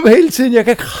vende om hele tiden. Jeg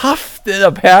kan kraftedeme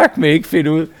og perke med ikke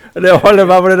finde ud. Og der holder jeg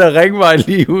bare på den der ringvej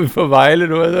lige ud for Vejle.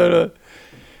 Noget.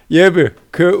 Jeppe,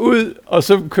 kør ud, og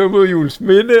så kør mod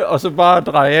Juelsminde, og så bare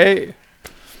dreje af.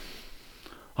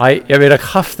 Nej, jeg ved da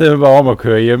kraftedeme bare om at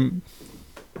køre hjem.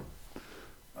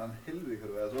 Helvede kan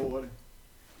du være så hurtigt.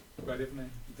 Hvad er det for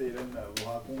en? Det er den der, du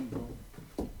har kronen på.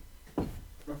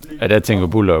 Ja, der tænker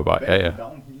Buller jo bare, ja. Eller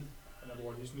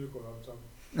bruger lige snydekort op i toppen.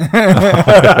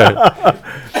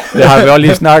 Det har vi også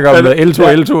lige snakket om, L2,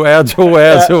 R2,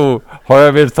 R2,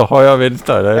 højre,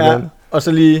 venstre. Ja, og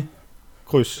så lige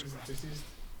kryds. Til sidst.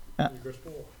 Ja. Vi kører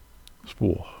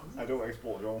Spor. Nej, det var ikke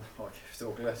spor, det var. Det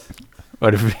var glas. Var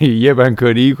det fordi Jeppe han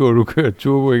kørte Ico, og du kørte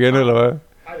turbo igen, eller hvad?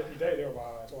 Nej, i dag det var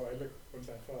bare, jeg tror alle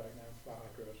undtagen Frederik nærmest bare har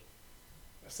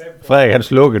kørt. Frederik han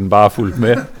slukkede den bare fuldt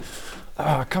med.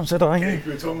 Kom så, drenge.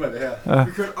 Det er tungt med det her. Ja.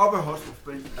 Vi kørte op ad Hostrup.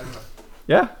 Altså.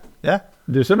 Ja.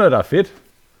 Det er sådan noget, der er fedt.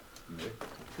 Det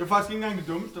var faktisk ikke engang det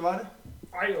dummeste, var det?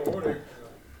 Ej, overhovedet ikke.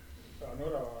 Der var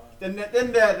noget, der var... Den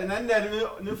anden der er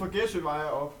nede fra Gæsøvej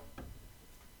op.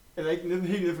 Eller ikke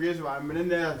helt nede fra Gæsøvej, men den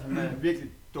der, som er virkelig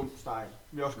dumt stejl.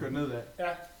 Vi har også kørt ned af. Ja.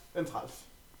 Den træls.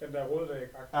 Den der røde væg.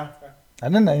 Ja. Ja,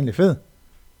 den er egentlig fed.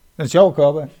 Den er sjov at køre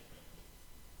op af.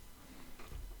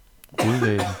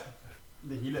 Udvæg.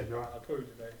 Det hele er gjort.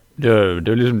 Det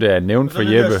var ligesom det, jeg nævnte for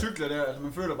Jeppe. Og så cykler der, altså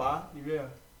man føler bare, de er ved at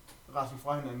rasle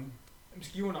fra hinanden.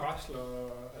 Skiverne rasler.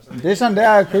 Altså, det er sådan, der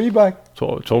er køre e-bike.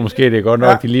 Tror måske, det er godt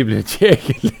nok, de lige bliver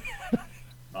tjekket.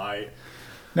 Nej.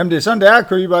 Jamen, det er sådan, det er at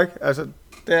køre e-bike. Altså,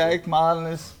 det er ikke meget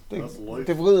anderledes.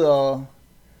 Det vrider og...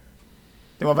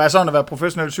 Det må være sådan at være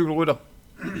professionel cykelrytter.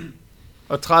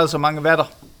 Og træde så mange vatter.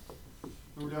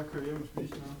 Nu vil jeg køre hjem og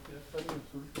spise noget. Jeg er fandme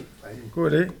sulten.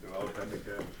 God idé. Det var jo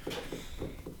pandekager.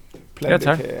 Ja,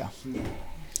 tak.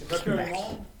 Hvad kører i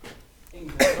morgen?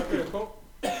 Hvad kører på?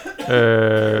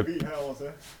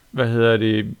 Hvad hedder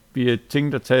det? Vi har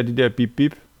tænkt at tage de der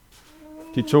bip-bip.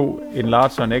 De to, en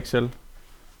large og en XL.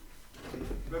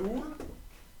 Hvad uge?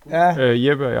 Ja.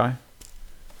 Jeppe og jeg.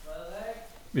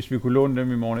 Hvis vi kunne låne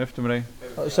dem i morgen eftermiddag.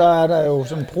 Og så er der jo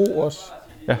sådan en pro også.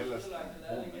 Ja.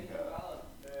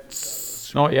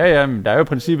 Nå, ja, men der er jo i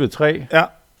princippet 3. Ja.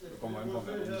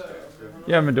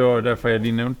 Ja, men det var derfor, jeg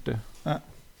lige nævnte det. Ja. Jeg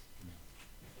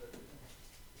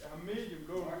har medium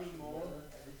lån ud i morgen.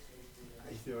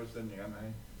 Ej, det er også den, jeg gerne vil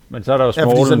have. Men så er der jo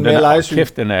Smålen, den er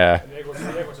kæft, den er... Jeg kunne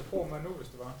tage pro med nu, hvis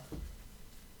det var.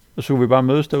 Så skulle vi bare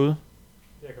mødes derude.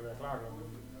 Jeg kan være klar klokken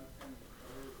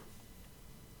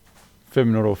 5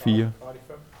 minutter over 4.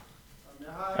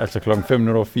 Altså klokken 5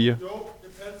 minutter over 4. Jo, det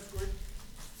passer sgu ikke.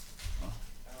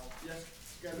 Jeg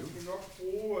skal nok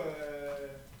bruge...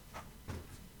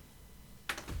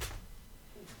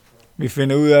 Vi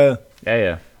finder ud af...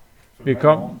 Ja.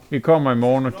 Vi kommer i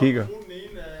morgen og kigger. Den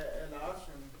ene af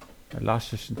Larsen.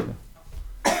 Lars, jeg synes det.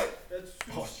 Jeg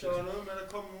synes, der var noget med, at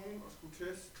der kom nogen og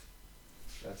skulle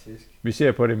teste. Vi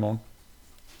ser på det i morgen.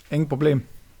 Ingen problem.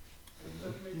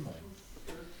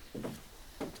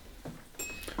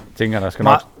 Jeg tænker,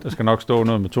 der skal nok stå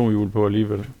noget med 2 hjul på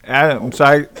alligevel. Ja,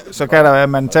 så kan der være, at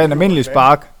man tager en almindelig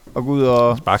spark og gå ud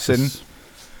og sende.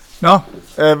 Nå,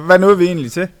 hvad nåede vi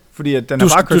egentlig til? Fordi at den du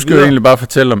skal jo egentlig bare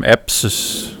fortælle om apps.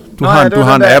 Du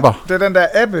har en apper. Det er den der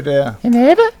appe der. En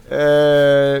appe?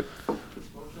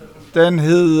 Den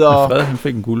hedder... Fred, han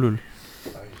fik en guldøl.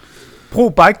 Pro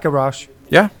Bike Garage.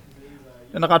 Ja.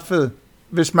 Den er ret fed.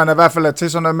 Hvis man i hvert fald er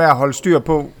til sådan noget med at holde styr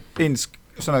på ens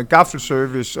sådan noget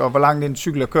gaffelservice, og hvor langt en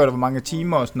cykel er kørt, og hvor mange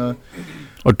timer og sådan noget.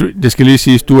 Og det skal lige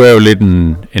siges, du er jo lidt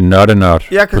en nørdenørd.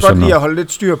 Jeg kan godt lide at holde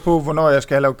lidt styr på, hvornår jeg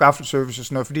skal have lavet gaffelservice og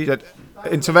sådan noget, fordi at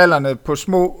intervallerne på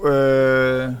små...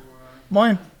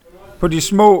 På de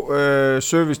små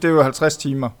service, det er jo 50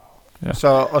 timer. Ja.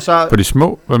 Så på de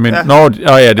små?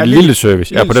 Ja. Det lille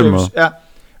service. Ja, på den måde. Ja.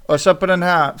 Og så på den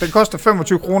her, den koster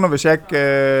 25 kroner, hvis jeg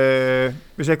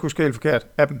ikke husker helt forkert,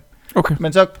 appen. Okay.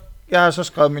 Men så, jeg har så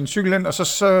skrevet min cykel ind, og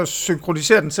så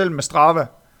synkroniserer den selv med Strava.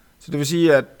 Så det vil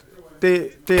sige, at det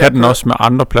kan den også med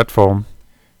andre platforme?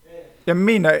 Jeg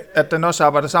mener, at den også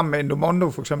arbejder sammen med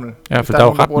Endomondo, for eksempel. Ja, for der er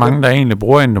jo ret mange, der egentlig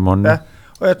bruger Endomondo. Ja,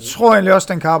 og jeg tror egentlig også,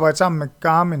 den kan arbejde sammen med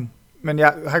Garmin, men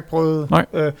jeg har ikke prøvet. Nej.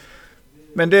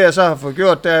 Men det, jeg så har fået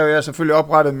gjort, det er jo, at jeg selvfølgelig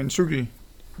oprettet min cykel.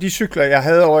 De cykler, jeg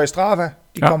havde over i Strava,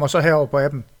 de kommer så herover på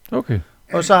appen. Okay.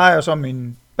 Og så har jeg så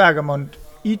min Bergamont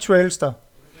e-Trailster,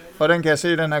 og den kan jeg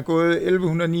se, den har gået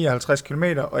 1159 km,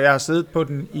 og jeg har siddet på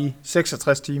den i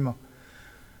 66 timer.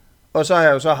 Og så har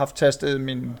jeg jo så haft tastet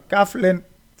min gaffel ind,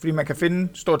 fordi man kan finde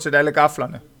stort set alle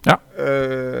gaflerne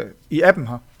i appen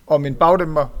her. Og min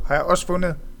bagdæmper har jeg også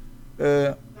fundet.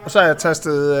 Og så har jeg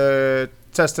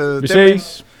tastet vi dem ind.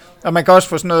 ses. Og man kan også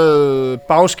få sådan noget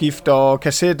bagskift og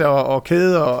kassetter og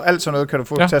kæder og alt sådan noget kan du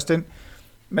få tastet ind.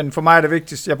 Men for mig er det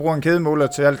vigtigst, jeg bruger en kædemåler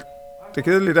til alt det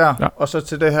kedelige der, og så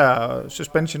til det her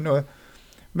suspension noget.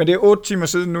 Men det er 8 timer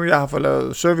siden nu, jeg har fået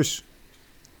lavet service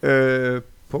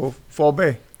på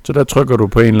forbag. Så der trykker du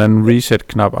på en eller anden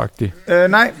reset-knap-agtig?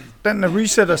 Nej, den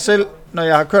resetter selv, når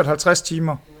jeg har kørt 50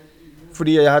 timer.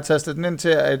 Fordi jeg har tastet den ind til,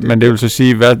 at... Men det vil så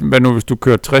sige, hvad nu hvis du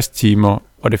kører 60 timer,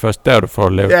 og det er først der, du får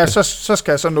lavet det? Så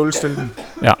skal jeg så nulstille den.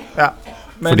 Ja.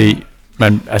 Men, fordi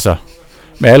man, altså,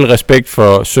 med al respekt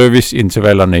for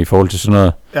serviceintervallerne i forhold til sådan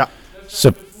noget,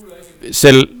 så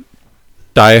selv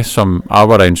dig, som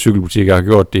arbejder i en cykelbutik, har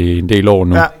gjort det i en del år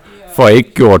nu, får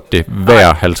ikke gjort det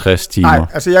hver 50 timer. Nej,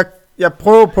 altså jeg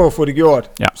prøver på at få det gjort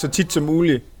så tit som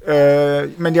muligt.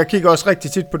 Men jeg kigger også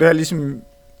rigtig tit på det her, ligesom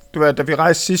da vi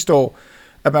rejste sidste år,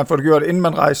 at man får det gjort, inden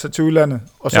man rejser til udlandet,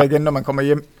 og så igen, når man kommer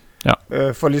hjem,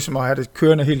 for ligesom at have det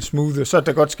kørende helt smooth. Så er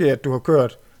det godt ske, at du har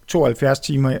kørt 72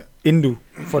 timer, inden du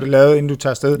får det lavet, inden du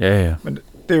tager afsted. Ja. Men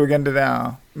det er jo igen det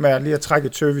der med at lige at trække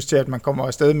et service til, at man kommer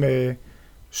afsted med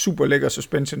super lækker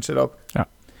suspension setup. Ja.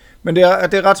 Men det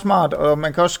er ret smart, og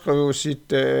man kan også skrive sit...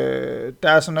 der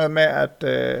er sådan noget med, at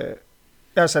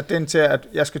jeg har sat det ind til, at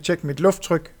jeg skal tjekke mit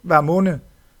lufttryk hver måned.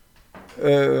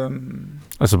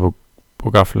 Altså på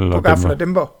gaffel eller på gaffel og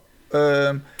dæmper.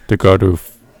 Det gør du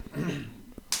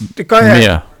det gør jeg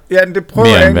mere, ja, det prøver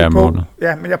mere jeg end hver på. måned.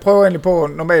 Ja, men jeg prøver egentlig på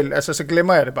normalt, altså så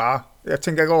glemmer jeg det bare. Jeg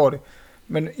tænker ikke over det.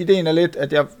 Men ideen er lidt,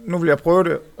 at nu vil jeg prøve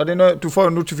det, og det er noget, du får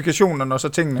notifikationer, når så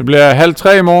tingene... Det bliver 2:30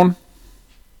 i morgen.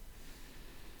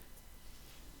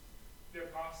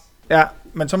 Ja,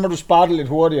 men så må du spare det lidt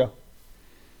hurtigere.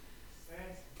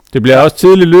 Det bliver også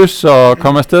tidligt lys, så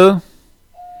kom afsted.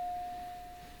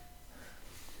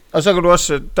 Og så kan du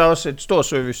også, der er også et stort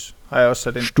service, har jeg også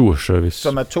sat ind. Stor service.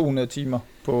 Som er 200 timer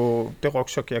på det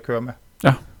RockShox, jeg kører med.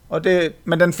 Ja. Og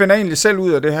men den finder egentlig selv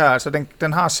ud af det her, altså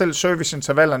den har selv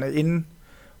serviceintervallerne inden.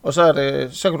 Og så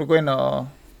kan du gå ind og,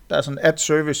 der er sådan add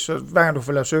service, så hver gang du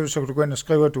får lavet service, så kan du gå ind og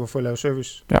skrive, at du har fået lavet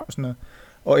service. Ja. Og sådan noget.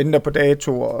 Og ændre på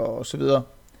dato og så videre.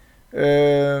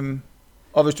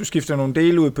 Og hvis du skifter nogle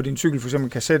dele ud på din cykel, for eksempel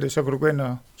kassette, så kan du gå ind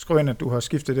og skrive ind, at du har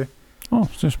skiftet det.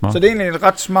 Det er smart. Så det er egentlig en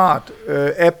ret smart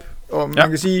app, og man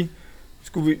kan sige,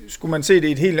 skulle man se det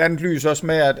i et helt andet lys også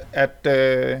med, at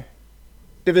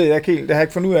det ved jeg ikke helt, det har jeg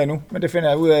ikke fundet ud af nu, men det finder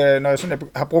jeg ud af, når jeg sådan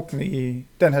har brugt den i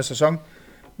den her sæson.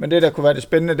 Men det, der kunne være det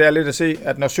spændende, det er lidt at se,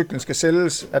 at når cyklen skal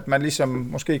sælges, at man ligesom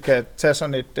måske kan tage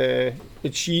sådan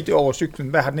et sheet over cyklen.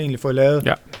 Hvad har den egentlig fået lavet?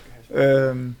 Ja.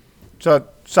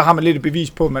 Så har man lidt et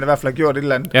bevis på, at man i hvert fald har gjort et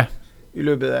eller andet i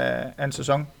løbet af en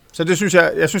sæson. Så det synes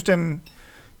jeg synes, det er en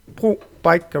Pro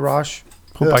Bike Garage.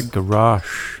 Pro Bike Garage.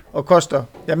 Og koster,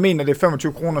 jeg mener, det er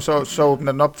 25 kroner, så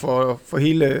åbner den op for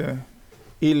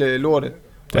hele lortet.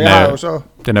 Den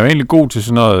er jo egentlig god til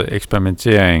sådan noget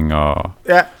eksperimentering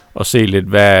og se lidt,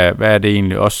 hvad er det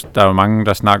egentlig også. Der er jo mange,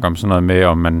 der snakker om sådan noget med,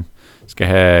 om man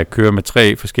skal køre med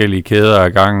 3 forskellige kæder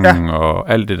ad gangen og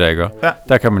alt det, der ikke. Ja.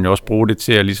 Der kan man jo også bruge det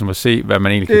til at, ligesom at se, hvad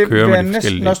man egentlig kan køre med de forskellige. Det vil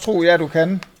jeg næsten også tro, du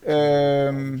kan.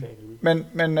 Men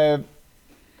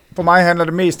for mig handler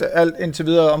det mest af alt indtil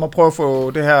videre om at prøve at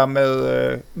få det her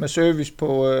med service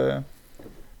på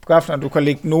aftenen. Du kan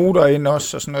lægge noter ind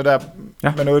også og sådan noget der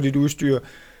med noget af dit udstyr.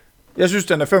 Jeg synes,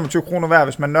 den er 25 kroner værd,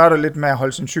 hvis man nørder lidt med at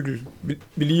holde sin cykel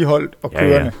vedligeholdt og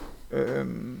kørende. Ja.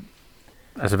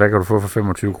 Altså, hvad kan du få for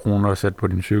 25 kroner at sætte på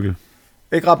din cykel?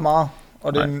 Ikke ret meget.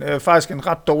 Og det er faktisk en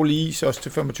ret dårlig is også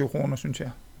til 25 kroner, synes jeg.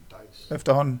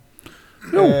 Efterhånden.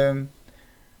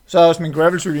 Så er også min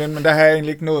gravelcykel ind, men der har jeg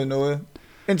egentlig ikke nået noget.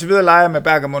 Indtil videre leger jeg med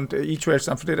Bergamont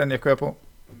e-trails'en, for det er den, jeg kører på.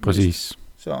 Præcis.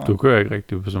 Så. Du kører ikke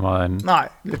rigtig på så meget andet. Nej,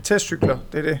 lidt testcykler,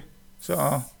 det er det.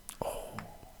 Så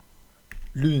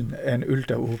lyden af en øl,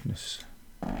 der åbnes.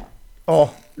 Og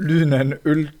lyden af en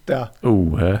øl, der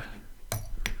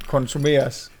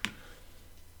konsumeres.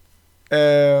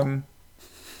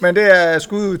 Men det er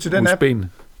skud ud til den app.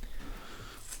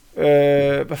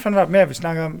 Hvad fanden var det mere, vi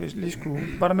snakkede om?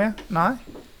 Var der mere? Nej.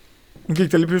 Nu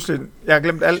gik der lige pludselig. Jeg har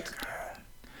glemt alt.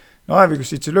 Nå, vi kan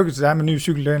sige tillykke til dig med en ny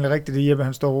cykel. Det er egentlig rigtigt, det Jeppe,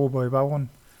 han står og råber i baggrunden.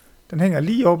 Den hænger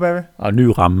lige over bagved. Og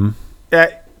ny ramme. Ja,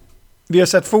 vi har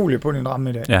sat folie på din ramme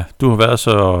i dag. Ja, du har været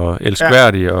så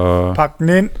elskværdig og pakke den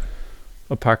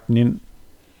ind.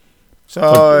 Så,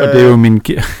 og det er jo min...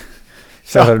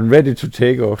 så er den ready to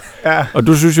take off. Ja. Og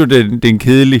du synes jo, det er en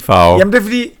kedelig farve. Jamen det er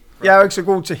fordi, jeg er jo ikke så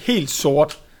god til helt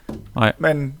sort. Nej.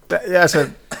 Men jeg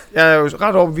er jo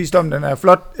ret overbevist om, den er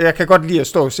flot. Jeg kan godt lide at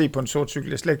stå og se på en sort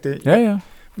cykel. Det er slet ikke det. Ja.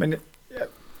 Men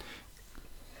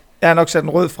jeg har nok sat en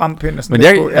rød frempind og sådan men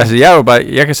jeg er jo bare,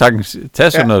 jeg kan sagtens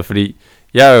tage sådan noget, fordi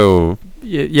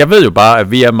jeg ved jo bare,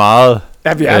 at vi er meget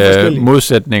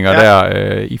modsætninger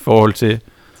der i forhold til.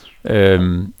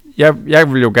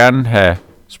 Jeg vil jo gerne have,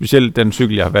 specielt den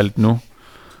cykel, jeg har valgt nu.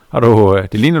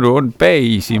 Det ligner du ondt bag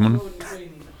i, Simon.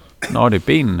 Nå, det er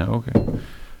benene, okay.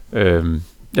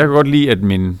 Jeg kan godt lide, at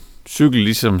min cykel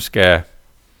ligesom skal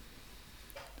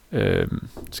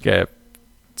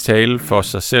tale for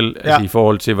sig selv, altså i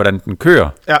forhold til, hvordan den kører,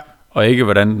 og ikke,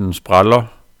 hvordan den spræller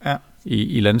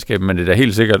i landskabet. Men det er da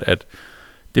helt sikkert, at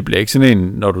det bliver ikke sådan en,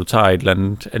 når du tager et eller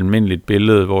andet almindeligt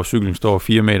billede, hvor cyklen står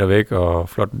 4 meter væk, og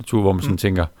flot natur, hvor man sådan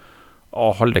tænker,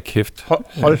 hold da kæft.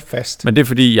 Hold fast. Men det er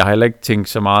fordi, jeg har heller ikke tænkt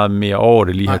så meget mere over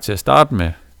det lige her til at starte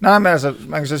med. Nej, men altså,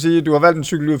 man kan så sige, at du har valgt en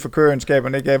cykel ud for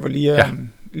køreegenskaberne, ikke af, hvor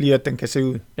lige at den kan se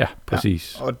ud. Ja,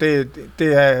 præcis. Ja. Og det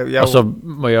er jeg. Og så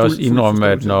må jeg også indrømme,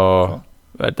 at når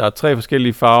at der er 3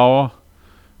 forskellige farver.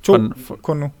 2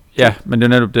 kun nu. Ja, men det er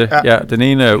netop det. Ja, den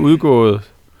ene er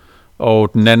udgået,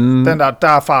 og den anden... Der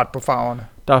er fart på farverne.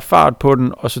 Der er fart på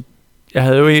den, og så... Jeg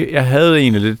havde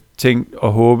egentlig lidt tænkt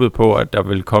og håbet på, at der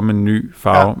ville komme en ny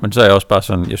farve, men så er jeg også bare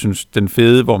sådan, jeg synes, den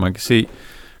fede, hvor man kan se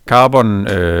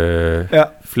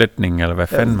carbon-flætning, eller hvad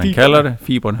fanden man kalder det,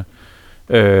 fibrene,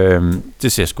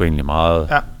 det ser sgu egentlig meget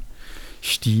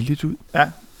stiligt ud. Ja,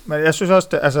 men jeg synes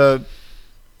også,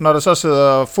 når der så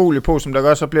sidder folie på, som der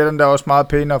gør, så bliver den der også meget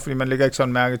pænere, fordi man lægger ikke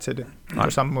sådan mærke til det, på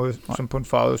samme måde som på en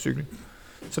farvet cykel.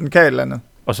 Så den kan et eller andet.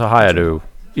 Og så har jeg det jo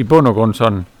i bund og grund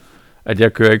sådan, at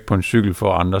jeg kører ikke på en cykel,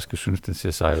 for at andre skal synes, den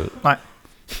ser sej ud. Nej.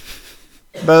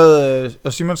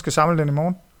 Og Simon skal samle den i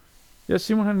morgen? Ja,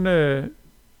 Simon,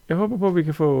 jeg håber på, at vi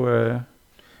kan få...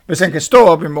 Hvis han kan stå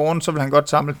op i morgen, så vil han godt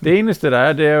samle den. Det eneste, der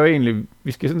er, det er jo egentlig...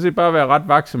 Vi skal sådan set bare være ret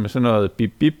vakse med sådan noget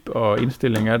bip-bip og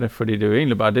indstilling af det, fordi det er jo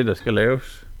egentlig bare det, der skal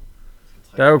laves.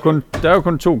 Der er jo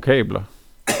kun 2 kabler.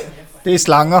 Det er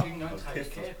slanger.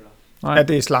 Nej. Ja,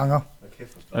 det er slanger.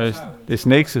 Det er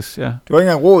snakes, ja. Du har ikke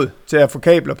engang råd til at få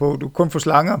kabler på. Du kan kun få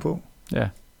slanger på. Ja.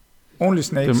 Only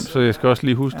snakes. Så jeg skal også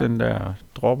lige huske den der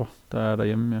dropper, der er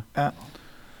derhjemme, ja.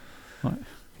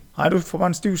 Nej, du får bare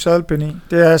en stiv sadelpind i.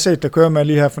 Det har jeg set, der kører med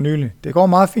lige her for nylig. Det går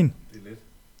meget fint. Det er let.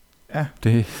 Ja.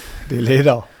 Det er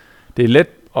lettere. Det er let,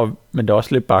 men det er også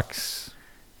lidt baks.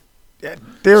 Ja,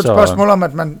 det er jo et spørgsmål om,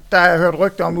 at der har jeg hørt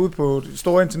rygter om ude på det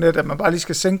store internet, at man bare lige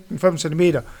skal sænke den 5 cm,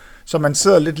 så man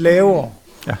sidder lidt lavere.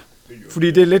 Ja.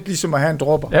 Fordi det er lidt ligesom at have en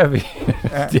dropper. Ja,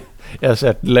 jeg har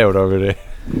sat den lavt op i det.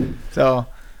 Så,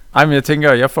 Ej, men jeg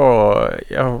tænker,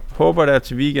 jeg håber der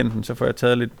til weekenden, så får jeg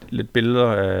taget lidt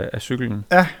billeder af cyklen.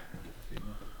 Ja.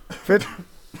 Fedt.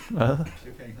 Hvad?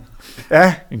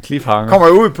 Ja. En cliffhanger. Kommer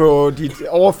ud på dit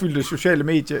overfyldte sociale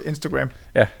medier, Instagram.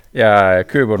 Ja, jeg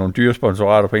køber nogle dyre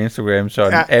sponsorater på Instagram,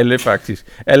 så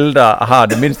alle, der har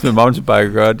det mindste med mountainbike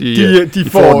at gøre, de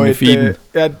får den i feeden.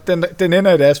 Den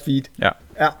ender i deres feed. Ja.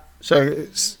 Så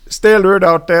stay alert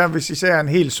out der, hvis I ser en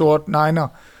helt sort niner,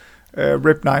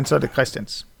 Rip 9, så er det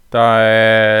Christians.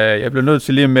 Jeg bliver nødt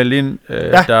til lige at melde ind,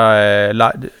 der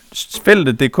er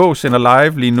feltet.dk sender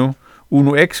live lige nu.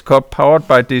 Uno X Cup, powered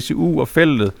by DCU og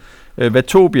feltet.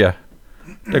 Vatobia,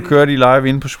 der kører de live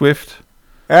inde på Swift.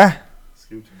 Ja,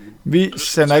 vi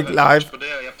sender ikke live. Jeg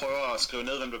prøver at skrive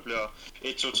ned, hvem der bliver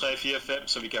 1, 2, 3, 4, 5,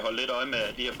 så vi kan holde lidt øje med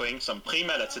de her point, som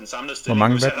primært er til den samlede stilling. Hvor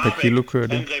mange watt per kilo kører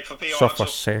det? Så for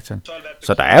satan.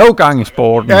 Så der er jo gang i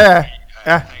sporten.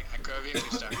 Ja.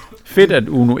 Fedt, at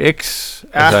Uno X,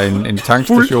 altså en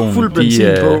tankstation, fuld benzin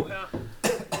på.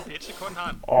 Et sekund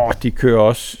har han. De kører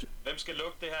også. Hvem skal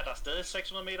lukke det her? Der er stadig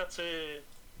 600 meter til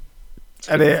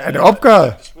Er det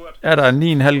opgøret? Ja, der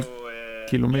er 9,5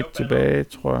 kilometer tilbage,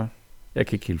 tror jeg. Jeg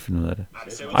kan ikke helt finde ud af det.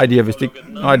 Nej, de har vist ikke.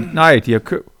 Nej, de har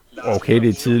købt. Okay, det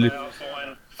er tidligt.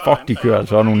 Fuck, de kører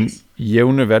altså nogle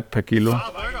jævne watt per kilo.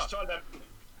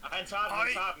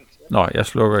 Nå, jeg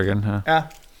slukker igen her. Ja.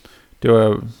 Det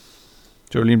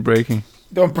var lige en breaking.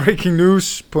 Det var en breaking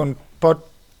news på en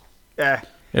Ja.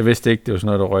 Jeg vidste ikke, det var sådan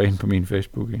noget, der røg ind på min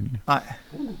Facebook egentlig. Nej.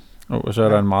 Og så er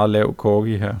der en meget lav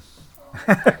corgi her.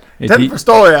 Den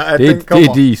forstår jeg, at den kommer. Det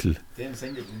er diesel. Det er en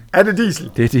single. Er det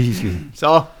diesel? Det er diesel.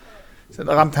 Så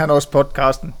der ramte han også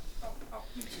podcasten.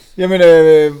 Jamen,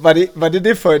 var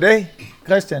det for i dag,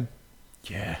 Christian?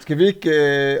 Ja. Yeah. Skal vi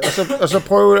ikke... og så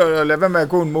prøve at lade være med at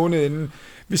gå en måned inden.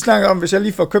 Vi snakker om, hvis jeg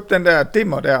lige får købt den der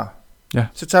dimmer der,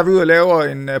 så tager vi ud og laver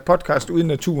en podcast ude i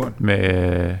naturen.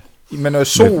 Med noget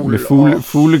sol. Med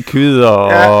fuglekvider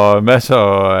og masser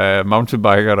af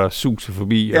mountainbiker, der suser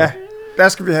forbi. Ja, der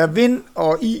skal vi have vind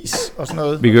og is og sådan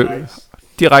noget. Vi kan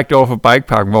direkte over for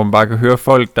bikeparken, hvor man bare kan høre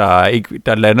folk,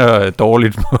 der lander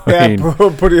dårligt på en.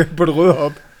 på det røde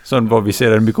hop. Sådan, hvor vi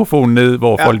sætter en mikrofon ned,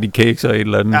 hvor folk de kekser et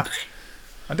eller andet. Ja.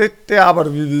 Og det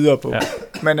arbejder vi videre på. Ja.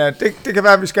 Men det kan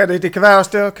være, at vi skal det. Det kan være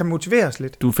også, det kan motivere os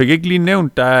lidt. Du fik ikke lige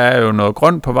nævnt, der er jo noget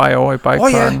grønt på vej over i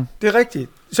bikeparken. Ja, det er rigtigt.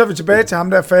 Så er vi tilbage til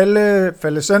ham der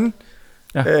Fallesen.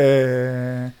 Ja.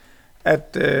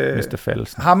 Mr.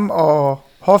 Fallesen. Ham og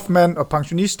Hoffmann og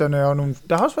pensionisterne og nogle...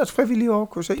 Der har også været frivillige over,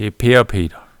 kunne jeg se. Det er Per og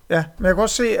Peter. Ja, men jeg kan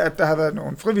også se, at der har været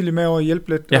nogle frivillige med over at hjælpe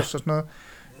lidt også og sådan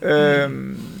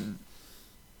noget.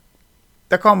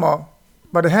 Der kommer...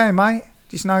 Var det her i maj,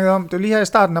 de snakkede om? Det var lige her i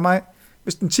starten af maj.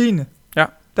 Hvis den 10. Ja.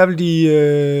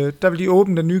 Der vil de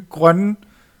åbne den nye grønne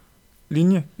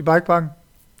linje i bikeparken.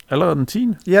 Allerede den 10.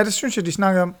 Ja, det synes jeg, de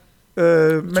snakkede om.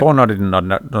 Jeg tror,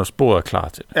 når sporet er klar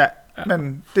til det. Ja,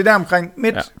 men det er der omkring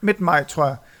midt maj, tror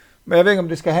jeg. Men jeg ved ikke, om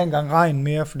det skal have en gang regn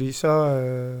mere, fordi så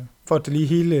får det lige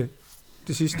hele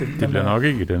det sidste. Det bliver nok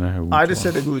ikke i denne her uge. Nej, det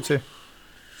ser det ikke ud til.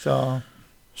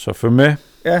 Så følg med.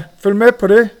 Ja, følg med på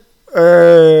det.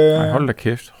 Nej, hold da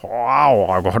kæft.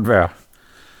 Wow, godt vejr.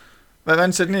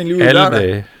 Hvad ser den egentlig ud i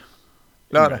lørdag?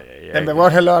 Lørdag? Jamen, hvad var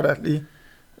det her lørdag lige?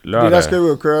 Lørdag. Der skal vi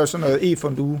jo køre sådan noget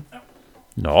e-fondue.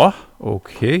 Nå,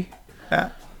 okay. Ja,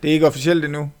 det er ikke officielt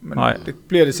endnu, men det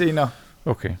bliver det senere.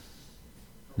 Okay.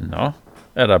 Nå,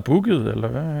 er der booket, eller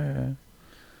hvad?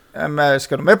 Jamen,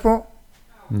 skal du med på?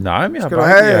 Nej, men skal du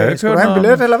have en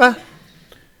billet, eller hvad?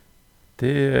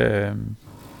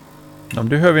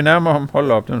 Det hører vi nærmere om.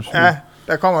 Hold op, den ja,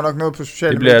 der kommer nok noget på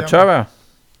sociale medier. Det bliver tørvejr.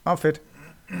 Fedt.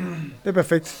 Det er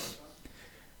perfekt.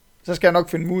 Så skal jeg nok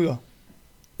finde mudder.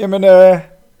 Jamen,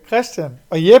 Christian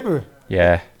og Jeppe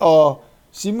og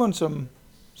Simon, som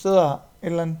sidder et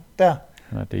eller andet der.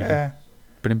 Ja, det er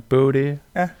på den båd.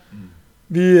 Ja.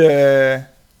 Vi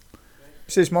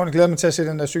ses morgen. Jeg glæder mig til at se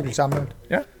den der cykel samlet.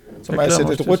 Ja. Så må jeg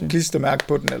sætte et rødt klistermærke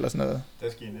på den eller sådan noget.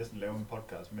 Der skal I næsten lave en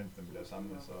podcast, mens den bliver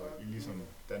samlet, så I ligesom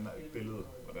danner et billede,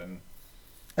 hvordan...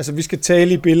 Altså, vi skal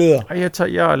tale i billeder.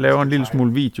 Jeg laver en lille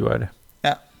smule video af det. Ja.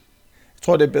 Jeg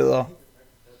tror, det er bedre.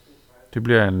 Det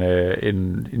bliver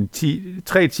en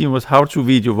 3 timers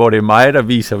how-to-video, hvor det er mig, der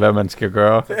viser, hvad man skal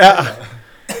gøre. Ja.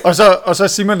 Og så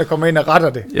Simon, der kommer ind og retter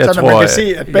det. Så man kan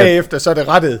se, at bagefter, så er det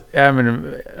rettet. Ja, men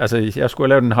altså, jeg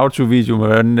skulle have lavet en how-to-video,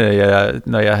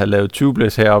 når jeg havde lavet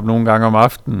tubeless heroppe nogle gange om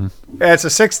aftenen. Ja, altså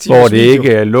 6 timers hvor det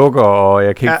ikke lukker, og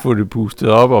jeg kan ikke få det pustet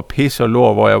op, og pis og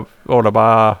lort, hvor der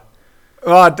bare...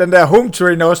 den der home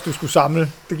trainer også, du skulle samle.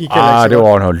 Det gik heller ikke det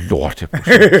var noget lort, jeg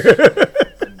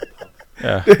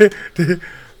ja.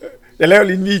 Jeg laver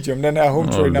lige en video om den her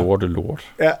home trainer.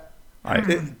 Lort. Ja.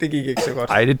 Det gik ikke så godt.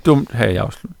 Nej, det er dumt her i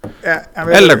afslutningen. Ja,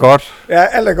 alt er godt. Ja,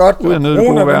 alt er godt.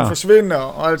 Corona forsvinder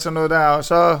og alt sådan noget der, og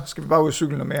så skal vi bare ud og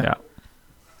cykle noget mere. Ja.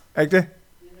 Er ikke det?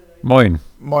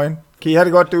 Moin. Kan I have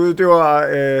det godt derude? Det var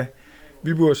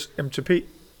Viborgs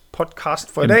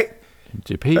MTP-podcast for i dag.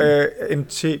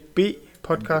 MTB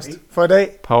podcast for i dag.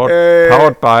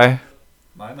 Powered by.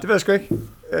 Det ved jeg sgu ikke.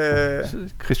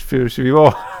 Chris Fyrus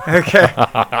Viborg. Okay.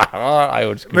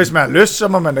 Hvis man har lyst, så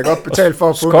må man da godt betale for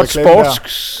at få Scott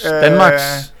Sports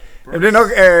Danmarks. Det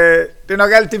er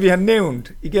nok alt det, vi har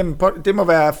nævnt igennem. Det må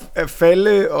være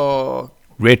falde og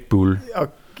Red Bull. Og,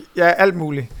 ja, alt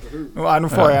muligt. Nu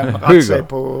får jeg en retssag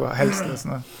på halsen og sådan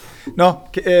noget. Nå,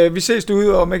 vi ses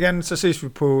derude, og om ikke andet, så ses vi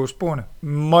på sporene.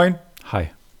 Moin. Hej.